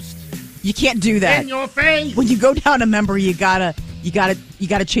produced? You can't do that. In your face. When you go down a member, you gotta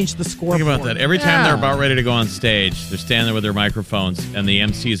change the score. Think about that. Every time they're about ready to go on stage, they're standing there with their microphones, and the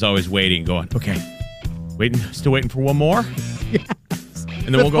MC is always waiting, going, "Okay, still waiting for one more." Yes. And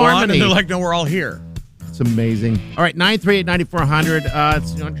then we'll go on, and they're like, "No, we're all here." It's amazing. All right, 938-9400.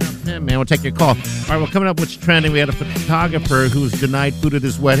 It's you want to jump in, man. We'll take your call. All right, well, coming up, what's trending? We had a photographer who was denied food at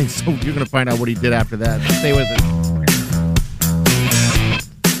his wedding, so you're going to find out what he did after that. Stay with us.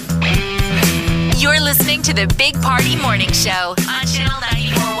 You're listening to the Big Party Morning Show on Channel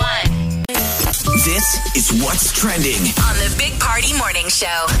 94.1. This is what's trending On the Big Party Morning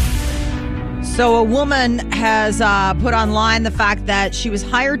Show. So a woman has put online the fact that she was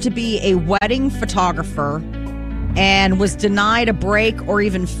hired to be a wedding photographer and was denied a break or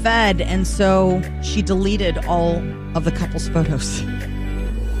even fed, and so she deleted all of the couple's photos.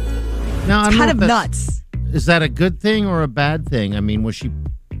 Now, it's kind of nuts. Is that a good thing or a bad thing? I mean, was she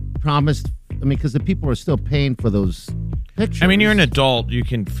promised? I mean, because the people are still paying for those pictures. I mean, you're an adult. You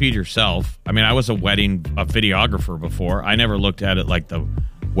can feed yourself. I mean, I was a videographer before. I never looked at it like the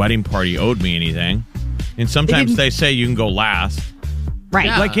wedding party owed me anything. And sometimes they say you can go last. Right.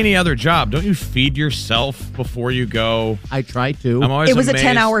 Yeah. Like any other job. Don't you feed yourself before you go? I try to. I'm always It was amazed. a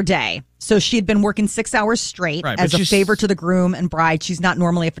 10-hour day. So she had been working 6 hours straight as a favor to the groom and bride. She's not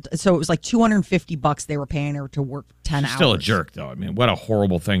normally so it was like $250 they were paying her to work 10 hours. Still a jerk, though. I mean, what a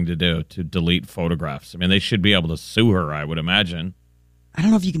horrible thing to do, to delete photographs. I mean, they should be able to sue her, I would imagine. I don't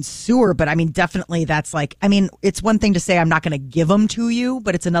know if you can sue her, but I mean, definitely that's like, I mean, it's one thing to say I'm not going to give them to you,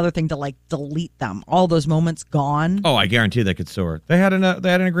 but it's another thing to like delete them. All those moments gone. Oh, I guarantee they could sue her. They had an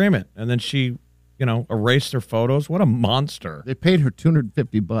agreement, and then she, erased her photos. What a monster. They paid her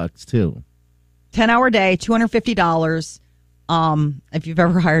 $250 too. 10-hour day, $250. If you've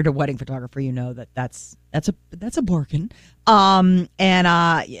ever hired a wedding photographer, you know that's a bargain. And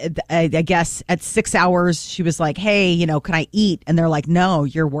I guess at 6 hours she was like, "Hey, can I eat?" And they're like, "No,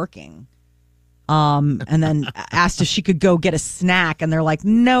 you're working." And then asked if she could go get a snack, and they're like,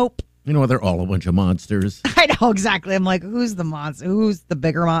 "Nope." They're all a bunch of monsters. I know exactly. I'm like, who's the monster? Who's the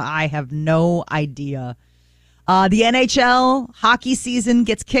bigger monster? I have no idea. The NHL hockey season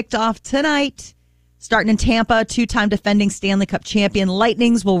gets kicked off tonight. Starting in Tampa, 2-time defending Stanley Cup champion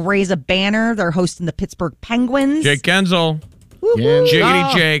Lightnings will raise a banner. They're hosting the Pittsburgh Penguins. Jake Genzel.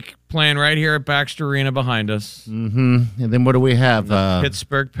 Jiggity Jake playing right here at Baxter Arena behind us. Mm-hmm. And then what do we have?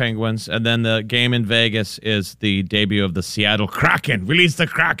 Pittsburgh Penguins. And then the game in Vegas is the debut of the Seattle Kraken. Release the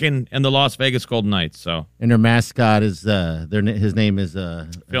Kraken and the Las Vegas Golden Knights. So, and their mascot is his name is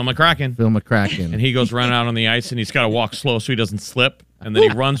Phil McCracken. Phil McCracken. And he goes running out on the ice, and he's got to walk slow so he doesn't slip. And then he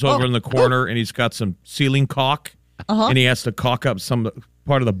runs over in the corner, and he's got some ceiling caulk, and he has to caulk up some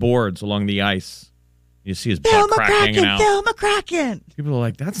part of the boards along the ice. You see his butt crack hanging out. Phil McCracken. People are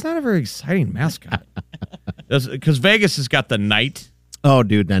like, that's not a very exciting mascot. Because Vegas has got the Knight. Oh,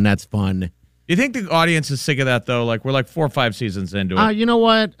 dude, and that's fun. You think the audience is sick of that, though? Like, we're like 4 or 5 seasons into it. You know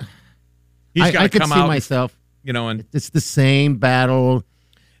what? I could see myself. And it's the same battle.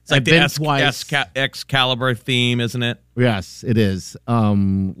 It's like the Excalibur theme, isn't it? Yes, it is.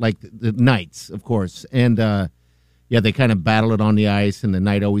 Like the Knights, of course. And, they kind of battle it on the ice, and the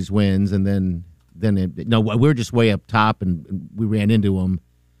Knight always wins, and then we were just way up top, and we ran into him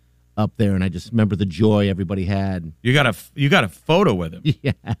up there, and I just remember the joy everybody had. You got a photo with him.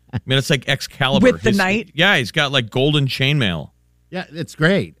 Yeah, I mean, it's like Excalibur with the Knight. Yeah, he's got like golden chainmail. Yeah, it's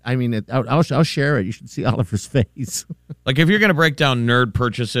great. I mean, I'll share it. You should see Oliver's face. Like, if you're going to break down nerd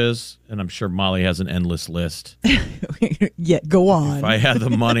purchases, and I'm sure Molly has an endless list. Yeah, go on. If I had the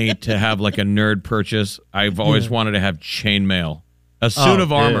money to have like a nerd purchase, I've always wanted to have chainmail. A suit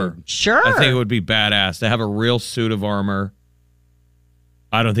of armor. Sure. I think it would be badass to have a real suit of armor.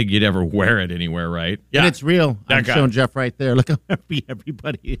 I don't think you'd ever wear it anywhere, right? Yeah, and it's real. I'm guy. showing Jeff right there. Look how happy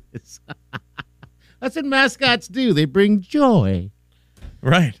everybody is. That's what mascots do. They bring joy.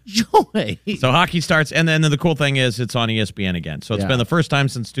 Right. Joy. So hockey starts, and then the cool thing is it's on ESPN again. So it's been the first time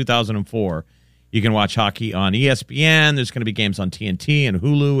since 2004 you can watch hockey on ESPN. There's going to be games on TNT and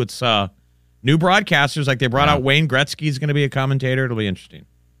Hulu. It's new broadcasters. Like they brought out Wayne Gretzky is going to be a commentator. It'll be interesting.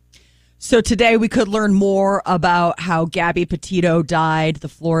 So today we could learn more about how Gabby Petito died, the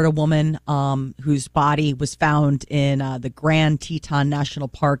Florida woman whose body was found in the Grand Teton National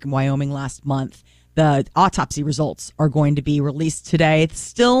Park in Wyoming last month. The autopsy results are going to be released today.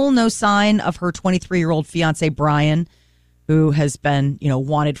 Still no sign of her 23-year-old fiance, Brian, who has been,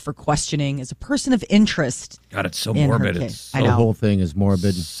 wanted for questioning as a person of interest. God, it's so morbid. The whole thing is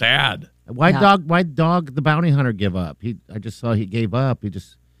morbid. Sad. Why dog the bounty hunter give up? I just saw he gave up.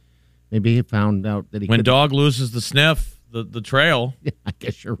 Maybe he found out that when dog loses the sniff, the trail. Yeah, I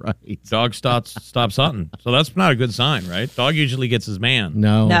guess you're right. Dog stops hunting. So that's not a good sign, right? Dog usually gets his man.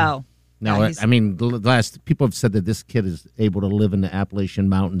 No. I mean, the last people have said that this kid is able to live in the Appalachian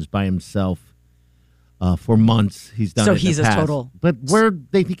Mountains by himself for months. He's done. So he's a total. But where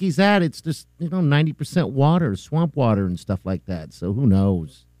they think he's at, it's just 90% water, swamp water, and stuff like that. So who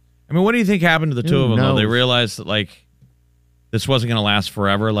knows? I mean, what do you think happened to the two of them? Though they realized that this wasn't going to last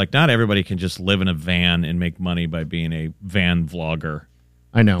forever. Not everybody can just live in a van and make money by being a van vlogger.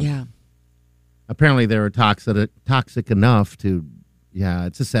 I know. Yeah. Apparently, they were toxic enough to. Yeah,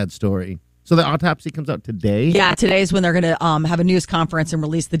 it's a sad story. So the autopsy comes out today? Yeah, today is when they're going to have a news conference and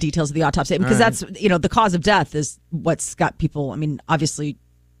release the details of the autopsy. Because that's, the cause of death is what's got people, obviously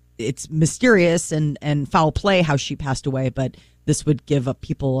it's mysterious and foul play how she passed away, but this would give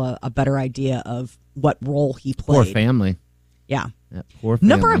people a better idea of what role he played. Poor family. Yeah. Poor family.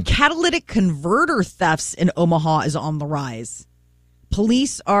 Number of catalytic converter thefts in Omaha is on the rise.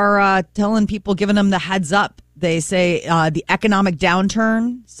 Police are telling people, giving them the heads up. They say the economic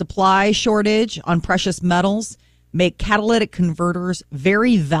downturn, supply shortage on precious metals make catalytic converters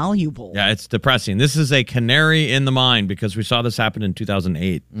very valuable. Yeah, it's depressing. This is a canary in the mine because we saw this happen in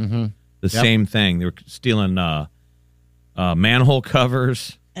 2008. Mm-hmm. The same thing. They were stealing manhole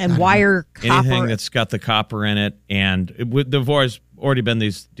covers. And wire copper. Anything that's got the copper in it. And there've already been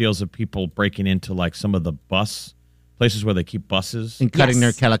these deals of people breaking into some of the places where they keep buses. And cutting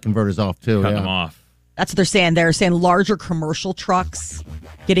their catalytic converters off, too. Cutting them off. That's what they're saying. They're saying larger commercial trucks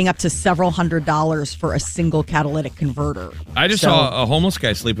getting up to several $100s for a single catalytic converter. I just saw a homeless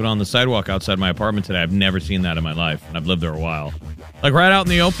guy sleeping on the sidewalk outside my apartment today. I've never seen that in my life, and I've lived there a while. Right out in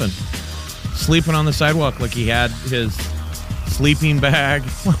the open. Sleeping on the sidewalk like he had his sleeping bag.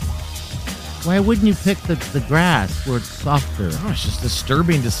 Why wouldn't you pick the grass where it's softer? Oh, it's just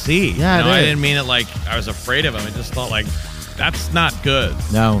disturbing to see. Yeah, I didn't mean it I was afraid of him. I just thought that's not good.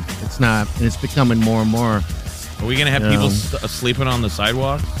 No, it's not. And it's becoming more and more. Are we going to have people sleeping on the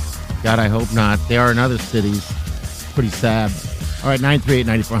sidewalks? God, I hope not. They are in other cities. Pretty sad. All right,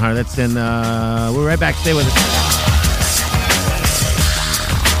 938-9400. That's in. We're right back. Stay with us.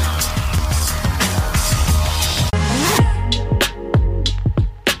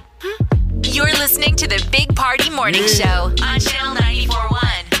 You're listening to the Big Party Morning Show on Channel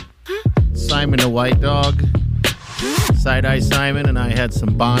 94.1. Simon the White Dog. Side-Eye Simon and I had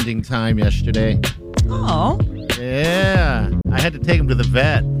some bonding time yesterday. Oh. Yeah. I had to take him to the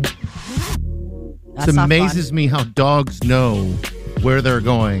vet. That's it amazes me how dogs know where they're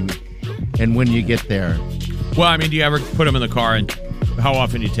going and when you get there. Well, do you ever put him in the car, and how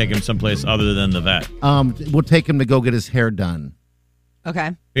often do you take him someplace other than the vet? We'll take him to go get his hair done.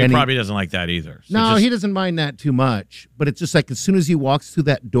 Okay. He probably doesn't like that either. So he doesn't mind that too much. But it's just as soon as he walks through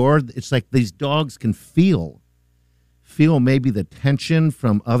that door, it's like these dogs can feel maybe the tension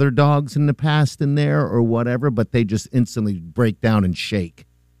from other dogs in the past in there or whatever, but they just instantly break down and shake.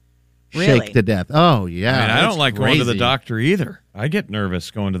 Really? Shake to death. Oh, yeah. I don't like going to the doctor either. I get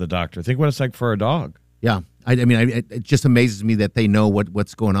nervous going to the doctor. Think what it's like for a dog. Yeah. It just amazes me that they know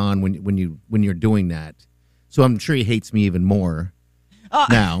what's going on when you're doing that. So I'm sure he hates me even more.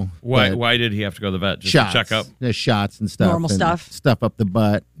 Now. Why did he have to go to the vet? Just shots, to check up? There's shots and stuff. Normal stuff? Stuff up the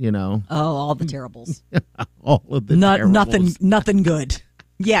butt, Oh, all the terribles. All of the terribles. Nothing good.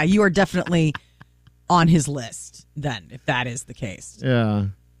 Yeah, you are definitely on his list then, if that is the case. Yeah.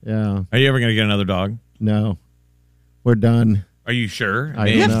 Are you ever going to get another dog? No. We're done. Are you sure?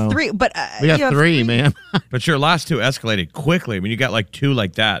 You have three, but... we got three, man. But your last two escalated quickly. You got two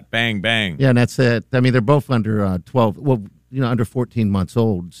like that. Bang, bang. Yeah, and that's it. They're both under 12... Well, under 14 months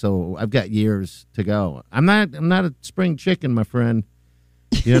old, so I've got years to go. I'm not a spring chicken, my friend.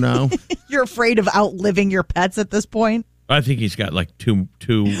 You're afraid of outliving your pets at this point? I think he's got two more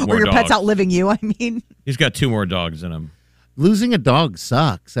dogs. Or your pet's outliving you, He's got two more dogs in him. Losing a dog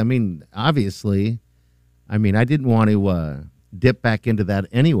sucks. Obviously. I didn't want to dip back into that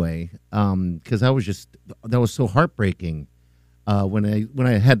anyway, because that was so heartbreaking when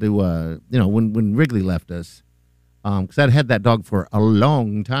I had to, when Wrigley left us. Because I'd had that dog for a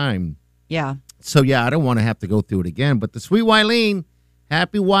long time. Yeah. So, I don't want to have to go through it again. But the sweet Wileen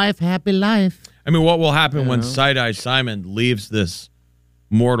Happy wife, happy life. I mean, what will happen when Side-Eye Simon leaves this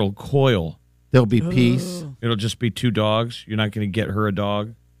mortal coil? There'll be peace. It'll just be 2 dogs. You're not going to get her a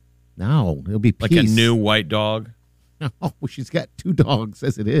dog? No, it'll be peace. Like a new white dog? Oh, she's got 2 dogs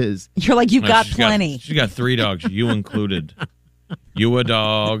as it is. You're like, you've got plenty. She's got 3 dogs, you included. You a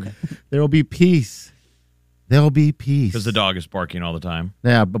dog. There will be peace. There'll be peace. Because the dog is barking all the time.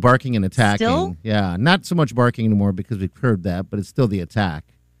 Yeah, but barking and attacking. Still? Yeah, not so much barking anymore because we've heard that, but it's still the attack.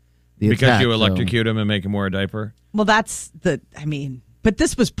 Because you electrocute him and make him wear a diaper? Well, but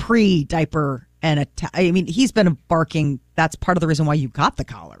this was pre-diaper and he's been barking. That's part of the reason why you got the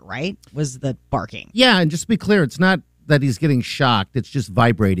collar, right? Was the barking. Yeah, and just to be clear, it's not that he's getting shocked. It's just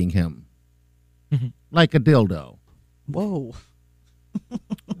vibrating him. Like a dildo. Whoa.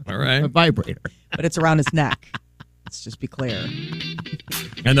 All right. A vibrator. But it's around his neck. Let's just be clear.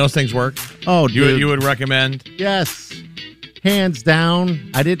 And those things work? Oh, dude. You would recommend? Yes. Hands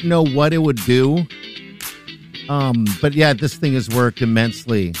down. I didn't know what it would do. But yeah, this thing has worked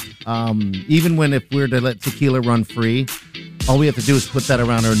immensely. Even if we were to let tequila run free, all we have to do is put that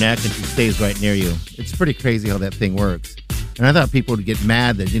around her neck and she stays right near you. It's pretty crazy how that thing works. And I thought people would get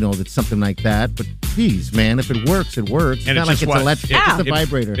mad that, that's something like that. But geez, man, if it works, it works. And it's not like it's electric. It's just a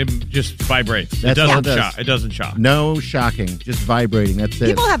vibrator. It just vibrates. That's it doesn't shock. It doesn't shock. No shocking. Just vibrating. That's it.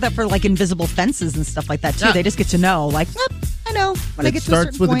 People have that for like invisible fences and stuff like that too. Yeah. They just get to know, like, I know when I get to a certain point.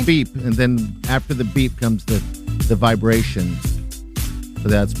 It starts with a beep, and then after the beep comes the vibration. So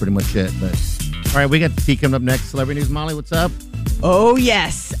that's pretty much it. But all right, we got tea coming up next. Celebrity News, Molly, what's up? Oh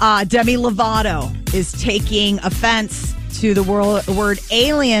yes, Demi Lovato is taking offense to the word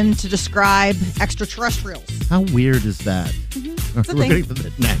alien to describe extraterrestrials. How weird is that? Mm-hmm. We're ready for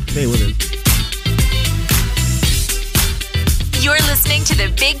the next. Stay with us. You're listening to the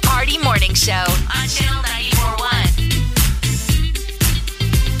Big Party Morning Show on Channel 94.1.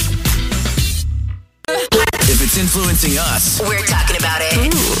 If it's influencing us, we're talking about it.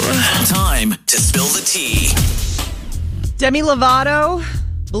 Ooh. Time to spill the tea. Demi Lovato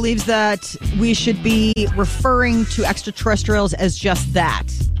believes that we should be referring to extraterrestrials as just that.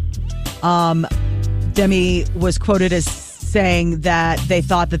 Demi was quoted as saying that they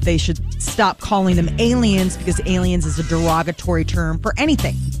thought that they should stop calling them aliens because aliens is a derogatory term for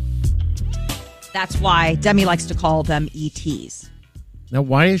anything. That's why Demi likes to call them ETs. Now,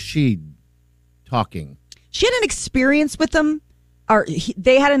 why is she talking? She had an experience with them,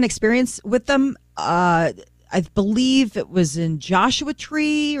 they had an experience with them. I believe it was in Joshua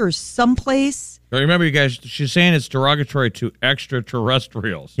Tree or someplace. Remember, you guys, she's saying it's derogatory to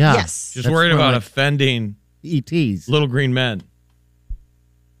extraterrestrials. Yeah. Yes. She's worried about offending ETs. Little green men.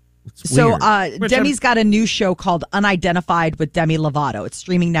 So Demi's got a new show called Unidentified with Demi Lovato. It's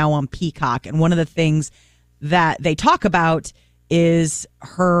streaming now on Peacock. And one of the things that they talk about is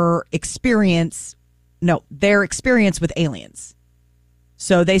their experience with aliens.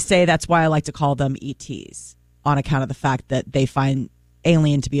 So they say that's why I like to call them ETs, on account of the fact that they find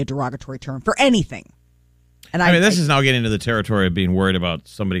alien to be a derogatory term for anything. And I mean, this is now getting into the territory of being worried about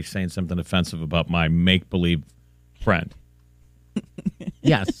somebody saying something offensive about my make-believe friend.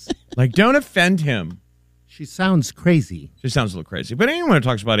 Yes. Like, don't offend him. She sounds crazy. She sounds a little crazy. But anyone who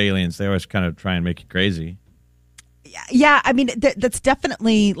talks about aliens, they always kind of try and make you crazy. Yeah, I mean, that's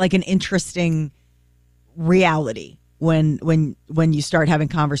definitely like an interesting reality when you start having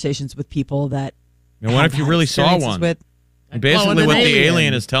conversations with people that. And what if you really saw one? And basically, what the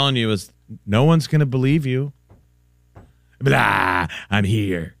alien is telling you is, no one's going to believe you. Blah, I'm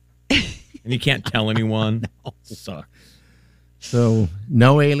here. And you can't tell anyone. No. Sucks. So,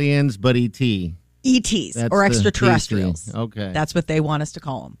 no aliens, but ETs. That's or extraterrestrials. Okay. That's what they want us to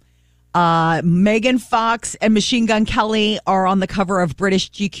call them. Megan Fox and Machine Gun Kelly are on the cover of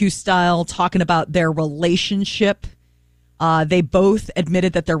British GQ Style talking about their relationship. They both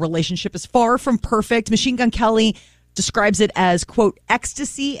admitted that their relationship is far from perfect. Machine Gun Kelly describes it as, quote,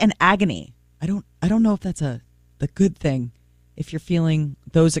 ecstasy and agony. I don't know if that's the good thing. If you're feeling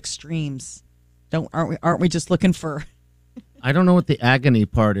those extremes, aren't we just looking for? I don't know what the agony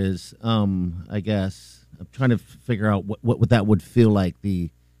part is. I guess I'm trying to figure out what that would feel like. The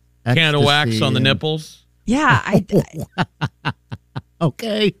can of wax on the nipples. Yeah,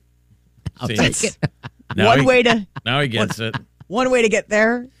 okay. I'll take it. Now he gets it. One way to get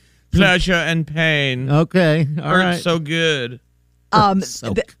there. Pleasure and pain. Okay, all right. So good.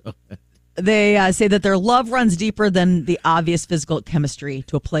 So good. They say that their love runs deeper than the obvious physical chemistry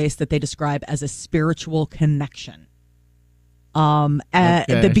to a place that they describe as a spiritual connection. At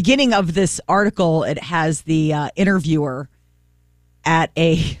the beginning of this article, it has the interviewer at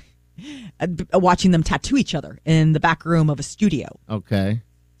watching them tattoo each other in the back room of a studio. Okay.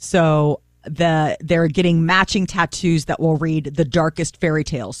 So they're getting matching tattoos that will read the darkest fairy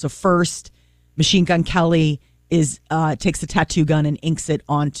tales. So first, Machine Gun Kelly takes a tattoo gun and inks it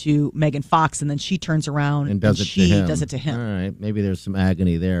onto Megan Fox, and then she turns around and does it to him. All right, maybe there's some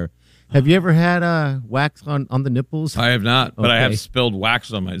agony there. Have you ever had wax on the nipples? I have not, but I have spilled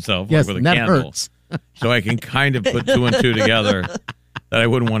wax on myself with a candle. Hurts. So I can kind of put two and two together that I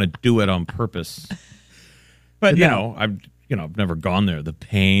wouldn't want to do it on purpose. But, I've never gone there. The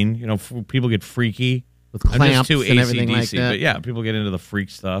pain, people get freaky. With clamps I'm just too and everything like that. But yeah, people get into the freak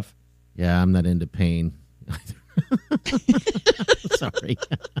stuff. Yeah, I'm not into pain. Sorry.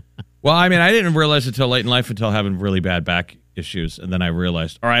 Well, I mean, I didn't realize until late in life until having really bad back issues. And then I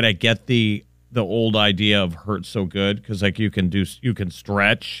realized, all right, I get the old idea of hurt so good because like you can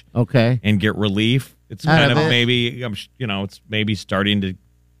stretch and get relief. It's kind of maybe it's maybe starting to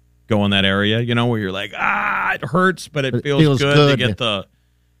go in that area, where you're like, it hurts, but it feels good to get the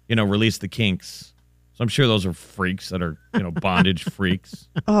release the kinks. So I'm sure those are freaks that are bondage freaks.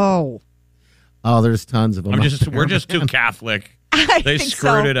 There's tons of them. We're just too Catholic. They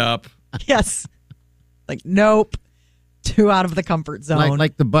screwed it up. Yes. Like, nope. Too out of the comfort zone.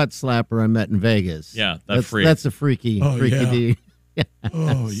 Like the butt slapper I met in Vegas. Yeah, that's a freaky D. Yes.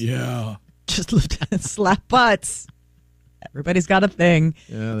 Oh, yeah. Just slap butts. Everybody's got a thing.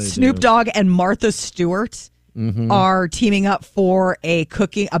 Yeah, Snoop Dogg and Martha Stewart are teaming up for a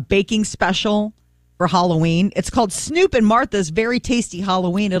baking special for Halloween. It's called Snoop and Martha's Very Tasty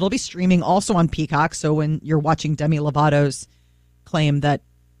Halloween. It'll be streaming also on Peacock. So when you're watching Demi Lovato's claim that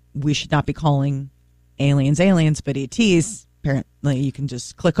we should not be calling aliens, but ETs, apparently you can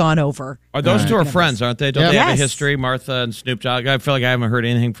just click on over. Are those two are friends, aren't they? Don't they have a history, Martha and Snoop Dogg? I feel like I haven't heard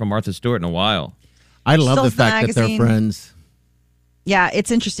anything from Martha Stewart in a while. I love the fact that they're friends. Yeah, it's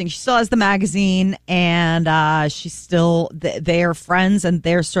interesting. She still has the magazine, and she's still, they are friends, and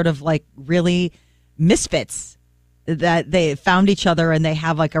they're sort of like really misfits that they found each other, and they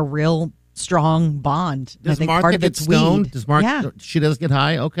have like a real strong bond. Does I think Martha part of get it's stoned? weed. Does Martha? She does get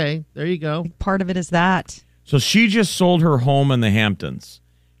high? Okay, there you go. Part of it is that. So she just sold her home in the Hamptons.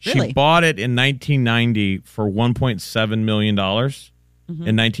 Really? She bought it in 1990 for $1.7 million in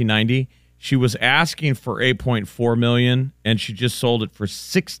 1990. She was asking for $8.4 million, and she just sold it for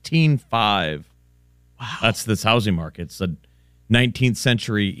 $16.5 million. Wow. That's this housing market. It's a 19th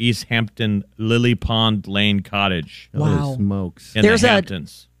century East Hampton Lily Pond Lane cottage. Wow. Holy smokes. In the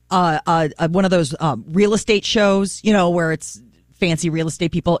Hamptons. One of those real estate shows, where it's fancy real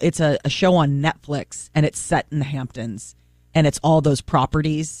estate people. It's a show on Netflix, and it's set in the Hamptons, and it's all those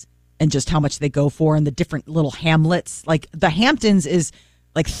properties and just how much they go for, and the different little hamlets. Like the Hamptons is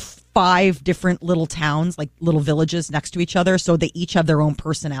like 5 different little towns, like little villages next to each other, so they each have their own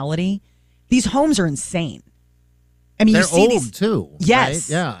personality. These homes are insane. I mean, they're you see old these, too.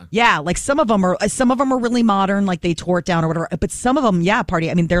 yes, right? yeah. Like some of them are really modern, like they tore it down or whatever. But some of them,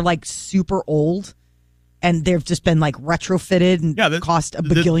 party. I mean, they're like super old, and they've just been like retrofitted and cost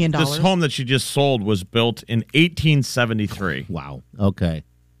 $1 billion. This home that she just sold was built in 1873. Wow. Okay,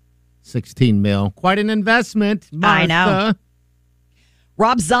 16 mil. Quite an investment, Martha. I know.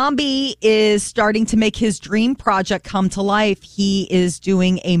 Rob Zombie is starting to make his dream project come to life. He is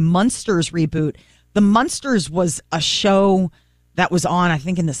doing a Munsters reboot. The Munsters was a show that was on, I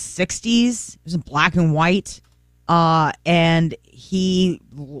think, in the 60s. It was in black and white. And he,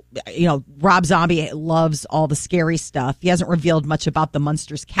 Rob Zombie loves all the scary stuff. He hasn't revealed much about the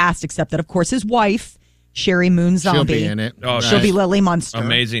Munsters cast, except that, of course, his wife, Sherry Moon Zombie. She'll be in it. Oh, she'll be Lily Munster.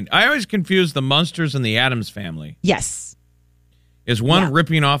 Amazing. I always confuse the Munsters and the Addams Family. Yes. Is one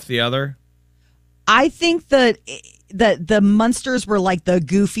ripping off the other? I think that the Munsters were like the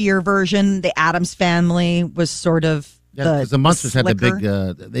goofier version. The Addams Family was sort of the Munsters had the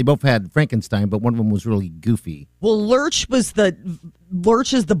big. They both had Frankenstein, but one of them was really goofy. Well, Lurch is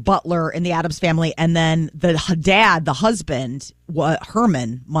the butler in the Addams Family, and then the dad, the husband,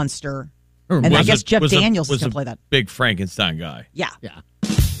 Herman Munster, and I guess Jeff Daniels is going to play that big Frankenstein guy. Yeah.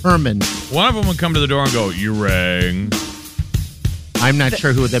 Herman. One of them would come to the door and go, "You rang." I'm not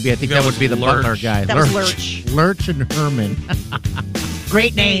sure who would that be. I think that would be the Lurch. butler guy. That was Lurch. Lurch and Herman.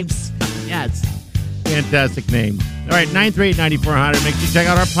 Great names. Yes. Fantastic name. All right, 938-9400. Make sure you check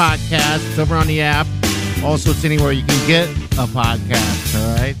out our podcast. It's over on the app. Also, it's anywhere you can get a podcast.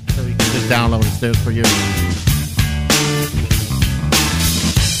 All right? So you can just download it. It's there for you.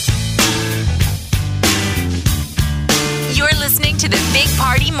 You're listening to the Big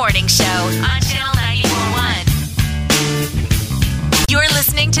Party Morning Show on Channel 94.1. You're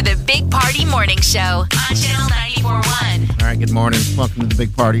listening listening to the Big Party Morning Show on Channel 94.1. All right, good morning. Welcome to the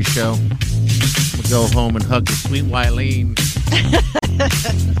Big Party Show. We'll go home and hug the sweet Wileen.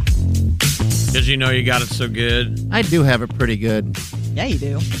 Because you know you got it so good. I do have it pretty good. Yeah, you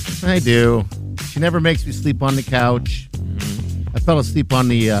do. I do. She never makes me sleep on the couch. I fell asleep on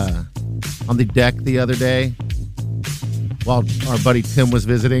the deck the other day while our buddy Tim was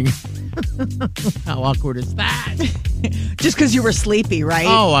visiting. How awkward is that? Just because you were sleepy, right?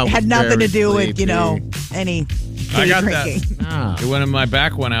 Oh, I was It had nothing to do very with, any I got drinking. that. When my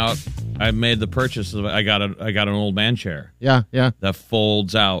back went out, I made the purchase of I got an old man chair. Yeah. That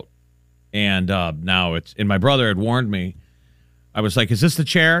folds out. And now and my brother had warned me. I was like, is this the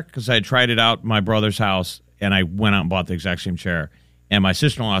chair? Because I had tried it out at my brother's house, and I went out and bought the exact same chair. And my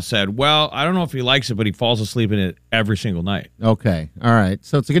sister-in-law said, well, I don't know if he likes it, but he falls asleep in it every single night. Okay. All right.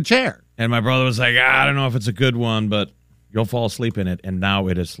 So it's a good chair. And my brother was like, I don't know if it's a good one, but you'll fall asleep in it. And now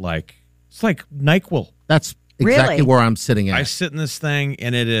it's like NyQuil. That's exactly Really? where I'm sitting at. I sit in this thing,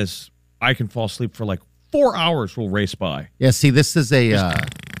 and I can fall asleep for like 4 hours will race by. Yeah, see, this is a...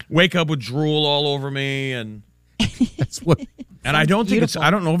 Wake up with drool all over me, and that's what... And I don't think I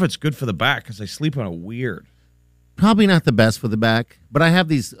don't know if it's good for the back because I sleep on it weird. Probably not the best for the back, but I have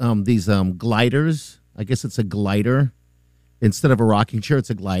these gliders. I guess it's a glider. Instead of a rocking chair, it's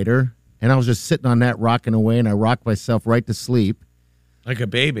a glider. And I was just sitting on that rocking away, and I rocked myself right to sleep. Like a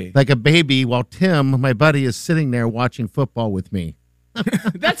baby. Like a baby, while Tim, my buddy, is sitting there watching football with me.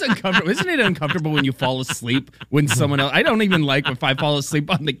 That's uncomfortable. Isn't it uncomfortable when you fall asleep when someone else... I don't even like if I fall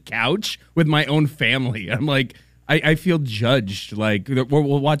asleep on the couch with my own family. I'm like... I feel judged. Like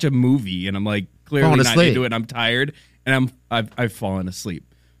we'll watch a movie, and I'm like clearly not into it. I'm tired, and I've fallen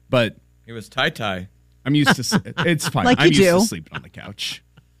asleep. But it was tie. I'm used to. It's fine. Like I'm you used do. to sleeping on the couch.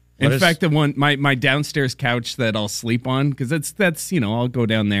 In fact, the one my downstairs couch that I'll sleep on because that's I'll go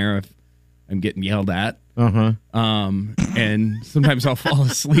down there if I'm getting yelled at. And sometimes I'll fall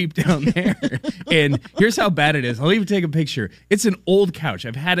asleep down there. And here's how bad it is. I'll even take a picture. It's an old couch.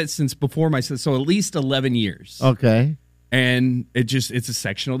 I've had it since before my son, so at least 11 years. Okay. And it's a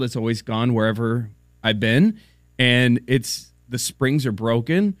sectional that's always gone wherever I've been. And the springs are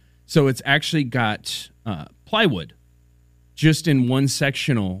broken. So it's actually got plywood just in one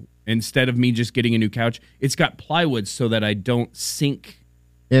sectional. Instead of me just getting a new couch, it's got plywood so that I don't sink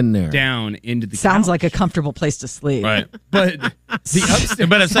in there down into the Sounds couch. like a comfortable place to sleep. Right. But the upstairs,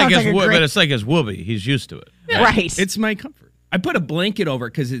 but it's like his whoopee. He's used to it. Yeah, right. It's my comfort. I put a blanket over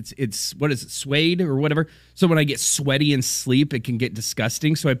it because it's what is it, suede or whatever. So when I get sweaty and sleep, it can get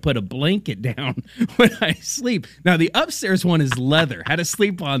disgusting. So I put a blanket down when I sleep. Now the upstairs one is leather. Had to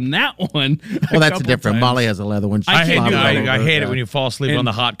sleep on that one. Well, that's different. Times. Molly has a leather one. I hate it when you fall asleep on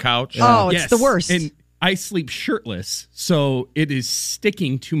the hot couch. Oh, it's the worst. And I sleep shirtless, so it is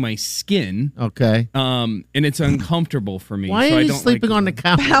sticking to my skin. Okay. And it's uncomfortable for me. Why so are I you don't sleeping like on the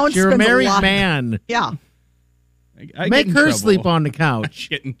couch? Bounce You're a spends a married lot. man. Yeah. I Make get in her trouble. sleep on the couch.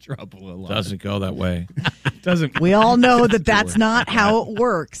 I get in trouble a lot. Doesn't go that way. Doesn't. We all know that that's not how it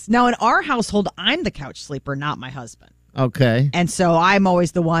works. Now, in our household, I'm the couch sleeper, not my husband. Okay. And so I'm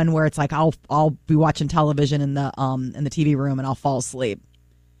always the one where it's like I'll be watching television in the TV room and I'll fall asleep,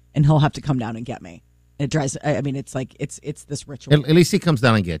 and he'll have to come down and get me. It drives. I mean, it's like it's this ritual. At least he comes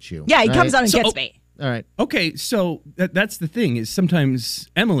down and gets you. Yeah, he right? comes down and gets me. All right. Okay, so that's the thing is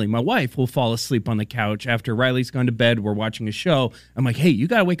sometimes Emily, my wife, will fall asleep on the couch after Riley's gone to bed. We're watching a show. I'm like, hey, you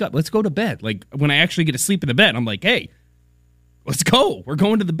got to wake up. Let's go to bed. Like when I actually get to sleep in the bed, I'm like, hey, let's go. We're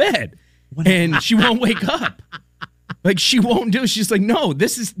going to the bed. And she won't wake up. Like she won't do it. She's like, no,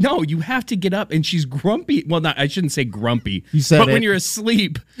 you have to get up. And she's grumpy. Well, I shouldn't say grumpy. You said but it. when you're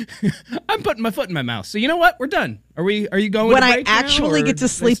asleep, I'm putting my foot in my mouth. So you know what? We're done. Are you going When to I break now, actually or get to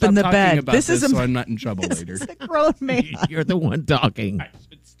should I sleep stop in the talking bed, about this is so I'm not in trouble later. This is a grown man. You're the one talking. I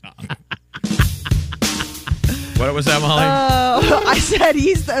should stop. What was that, Molly? I said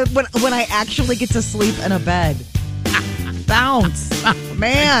he's when I actually get to sleep in a bed. Bounce,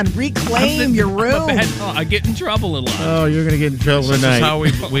 man, reclaim your room. I get in trouble a lot. Oh, you're going to get in trouble This tonight. is how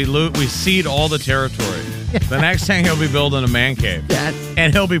we cede all the territory. The next thing he'll be building a man cave. Yes.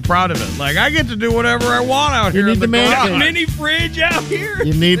 And he'll be proud of it. Like, I get to do whatever I want out here need in the the man garage. cave. Mini fridge out here.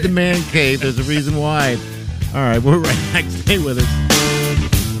 You need the man cave. There's a reason why. All right, we're right back. Stay with us.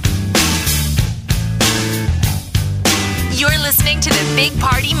 You're listening to the Big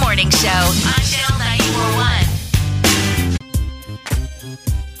Party Morning Show on Channel 94.1.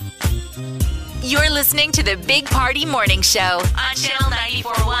 You're listening to the Big Party Morning Show on Channel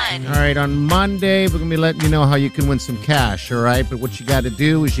 94.1. All right, on Monday, we're going to be letting you know how you can win some cash, all right? But what you got to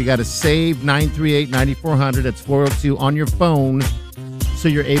do is you got to save 938-9400. That's 402 on your phone. also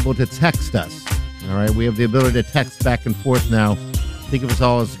you're able to text us. All right, we have the ability to text back and forth now. Think of us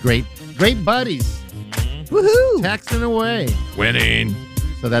all as great buddies. Woohoo! Texting away. Winning.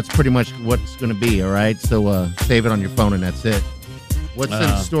 So that's pretty much what's going to be, all right? So save it on your phone, and that's it. What's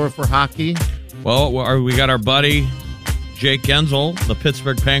in store for hockey? Well, we got our buddy Jake Gensel, the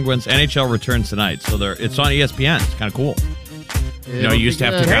Pittsburgh Penguins. NHL returns tonight, so it's on ESPN. It's kind of cool. You know, you used to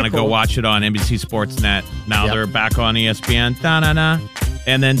have to kind of go watch it on NBC Sportsnet. Now they're back on ESPN. Da-na-na.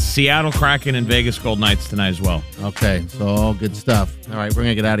 And then Seattle Kraken and Vegas Golden Knights tonight as well. Okay, so all good stuff. All right, we're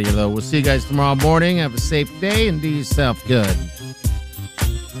going to get out of here, though. We'll see you guys tomorrow morning. Have a safe day and do yourself good.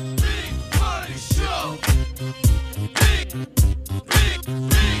 Big Party Show. Big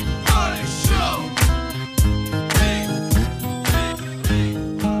Party Show.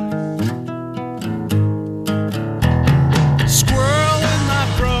 Squirrel in my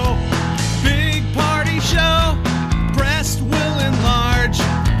fro. Big party show. Breast will enlarge.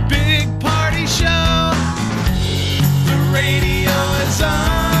 Big party show. The radio is on.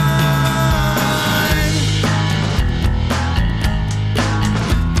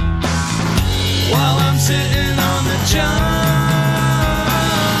 While I'm sitting on the john.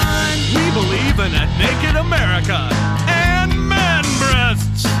 We believe in a naked America and man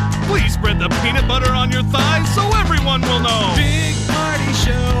breasts. Please spread the peanut butter on your thighs so everyone will know. Big party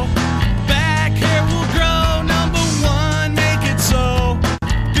show. Back hair will grow. Number one, make it so.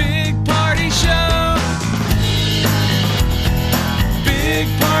 Big party show. Big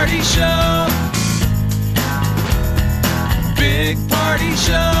party show. Big party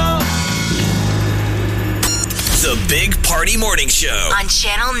show. The Big Party Morning Show. On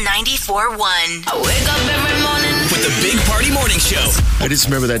Channel 94.1. I wake up every morning. With the Big Party Morning Show. I just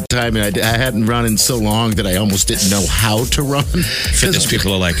remember that time, and I hadn't run in so long that I almost didn't know how to run. Fitness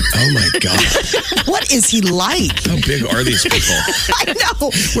people are like, oh my God. What is he like? How big are these people? I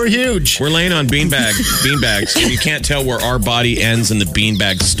know. We're huge. We're laying on beanbags, and you can't tell where our body ends and the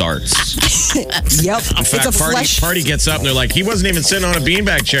beanbag starts. Yep. In fact, party gets up, and they're like, he wasn't even sitting on a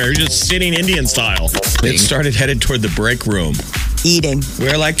beanbag chair. He was just sitting Indian style. It started headed toward the break room. Eating. We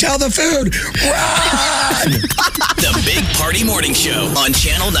were like, tell the food, run! The Big Party Morning Show on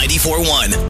Channel 94.1.